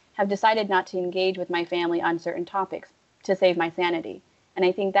 I have decided not to engage with my family on certain topics to save my sanity. And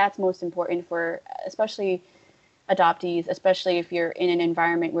I think that's most important for especially adoptees, especially if you're in an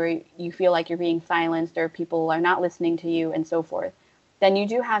environment where you feel like you're being silenced or people are not listening to you and so forth. Then you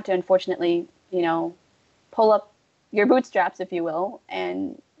do have to, unfortunately, pull up your bootstraps, if you will,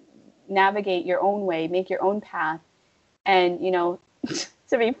 and navigate your own way, make your own path. And,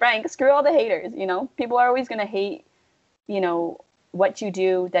 to be frank, screw all the haters. People are always going to hate, what you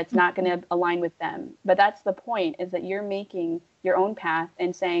do that's not going to align with them. But that's the point, is that you're making your own path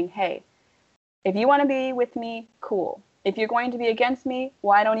and saying, hey, if you want to be with me, cool. If you're going to be against me,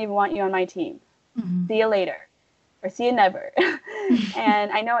 well, I don't even want you on my team. Mm-hmm. See you later, or see you never.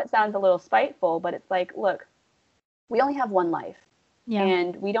 And I know it sounds a little spiteful, but it's like, look, we only have one life. Yeah.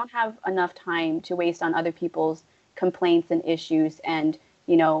 And we don't have enough time to waste on other people's complaints and issues and,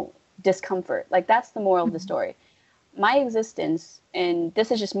 discomfort. Like, that's the moral of the story. My existence, and this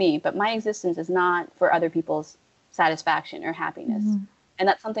is just me, but my existence is not for other people's satisfaction or happiness. Mm-hmm. And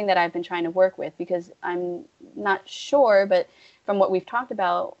that's something that I've been trying to work with, because I'm not sure, but from what we've talked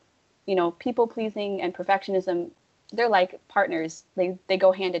about, people pleasing and perfectionism, they're like partners. They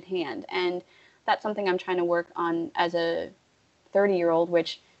go hand in hand. And that's something I'm trying to work on as a 30-year-old,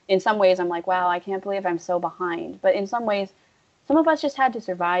 which in some ways I'm like, wow, I can't believe I'm so behind. But in some ways, some of us just had to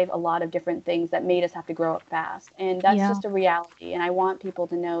survive a lot of different things that made us have to grow up fast. And that's just a reality. And I want people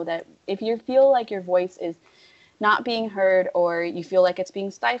to know that if you feel like your voice is not being heard, or you feel like it's being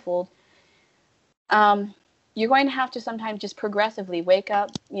stifled, you're going to have to sometimes just progressively wake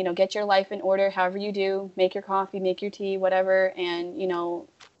up, get your life in order, however you do, make your coffee, make your tea, whatever, and,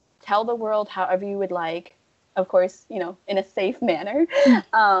 tell the world however you would like, of course, in a safe manner,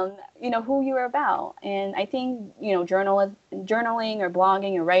 who you are about. And I think, journaling or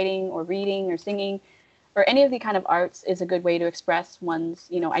blogging or writing or reading or singing or any of the kind of arts is a good way to express one's,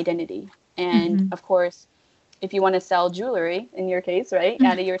 identity. And of course, if you want to sell jewelry, in your case, right?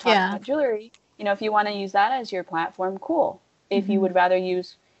 Addie, you were talking about jewelry. If you want to use that as your platform, cool. If you would rather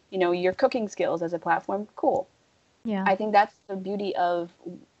use, your cooking skills as a platform, cool. Yeah. I think that's the beauty of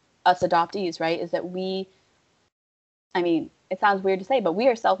us adoptees, right? Is that it sounds weird to say, but we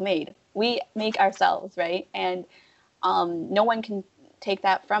are self-made. We make ourselves, right? And no one can take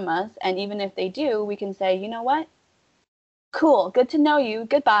that from us. And even if they do, we can say, you know what? Cool, good to know you,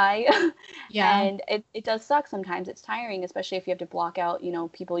 goodbye. Yeah. And it does suck sometimes. It's tiring, especially if you have to block out,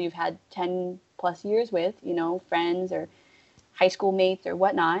 people you've had 10 plus years with, friends or high school mates or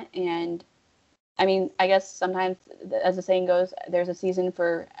whatnot. And I guess sometimes, as the saying goes, there's a season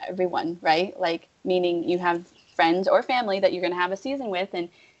for everyone, right? Like, meaning you have friends or family that you're going to have a season with, and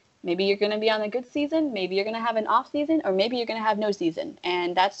maybe you're going to be on a good season, maybe you're going to have an off season, or maybe you're going to have no season.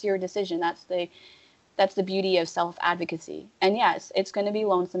 And that's your decision. That's the beauty of self-advocacy. And yes, it's going to be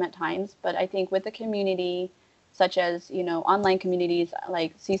lonesome at times, but I think with a community such as, online communities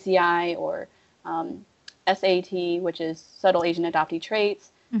like CCI or SAT, which is Subtle Asian Adoptee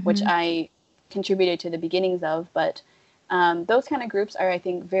Traits, which I contributed to the beginnings of, but those kind of groups are, I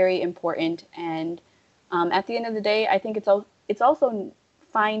think, very important. And at the end of the day, I think it's also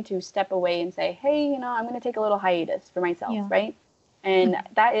fine to step away and say, hey, I'm going to take a little hiatus for myself, right? And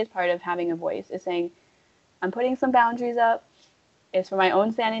that is part of having a voice, is saying, I'm putting some boundaries up. It's for my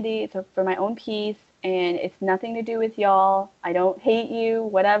own sanity. It's for my own peace. And it's nothing to do with y'all. I don't hate you,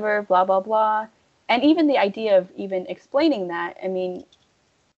 whatever, blah, blah, blah. And even the idea of even explaining that,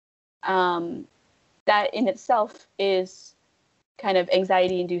 that in itself is kind of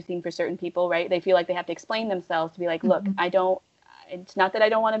anxiety inducing for certain people, right? They feel like they have to explain themselves to be like, look, it's not that I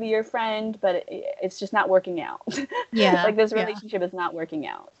don't want to be your friend, but it's just not working out. Yeah. Like, this relationship is not working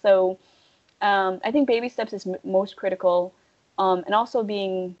out. So I think baby steps is most critical. And also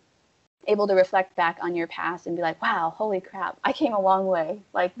being able to reflect back on your past and be like, wow, holy crap, I came a long way.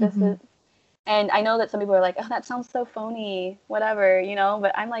 Like, this is, and I know that some people are like, oh, that sounds so phony, whatever,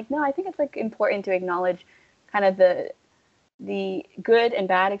 but I'm like, no, I think it's like important to acknowledge kind of the good and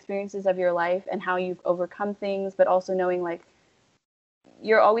bad experiences of your life and how you've overcome things, but also knowing like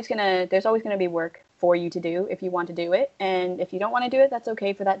there's always going to be work for you to do if you want to do it. And if you don't want to do it, that's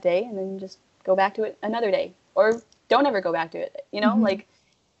okay for that day. And then just go back to it another day, or don't ever go back to it. Like,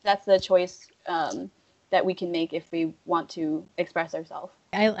 that's the choice that we can make if we want to express ourselves.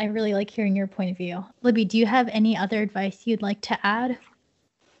 I really like hearing your point of view. Libby, do you have any other advice you'd like to add?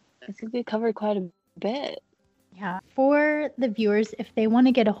 I think we covered quite a bit. Yeah. For the viewers, if they want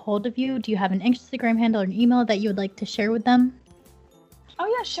to get a hold of you, do you have an Instagram handle or an email that you would like to share with them? Oh,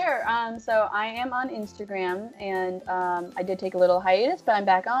 yeah, sure. So I am on Instagram, and I did take a little hiatus, but I'm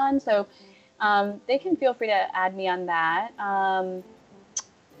back on. So they can feel free to add me on that.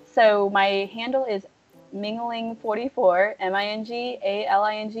 So my handle is Mingling44,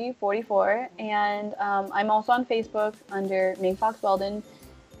 Mingling 44. And I'm also on Facebook under Ming Fox Weldon.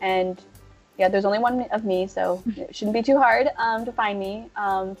 And yeah, there's only one of me, so it shouldn't be too hard to find me.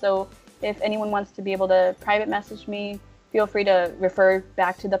 So if anyone wants to be able to private message me, feel free to refer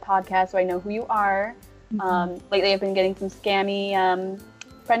back to the podcast so I know who you are. Lately, I've been getting some scammy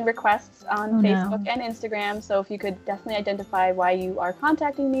friend requests on Facebook and Instagram. So if you could definitely identify why you are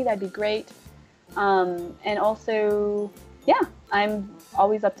contacting me, that'd be great. And also, yeah, I'm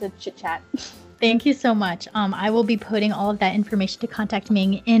always up to chit chat. Thank you so much. I will be putting all of that information to contact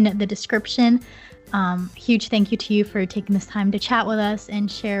Ming in the description. Huge thank you to you for taking this time to chat with us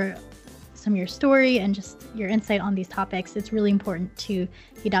and share some of your story and just your insight on these topics. It's really important to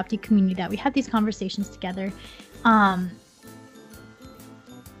the adoptee community that we have these conversations together. I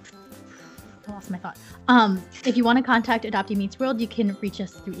lost my thought. If you want to contact Adoptee Meets World, you can reach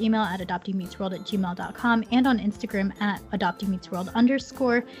us through email at adopteemeetsworld@gmail.com and on Instagram at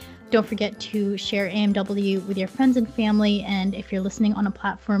adopteemeetsworld_. Don't forget to share AMW with your friends and family. And if you're listening on a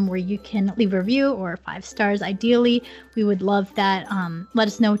platform where you can leave a review or 5 stars, ideally, we would love that. Let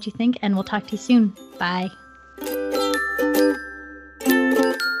us know what you think, and we'll talk to you soon. Bye.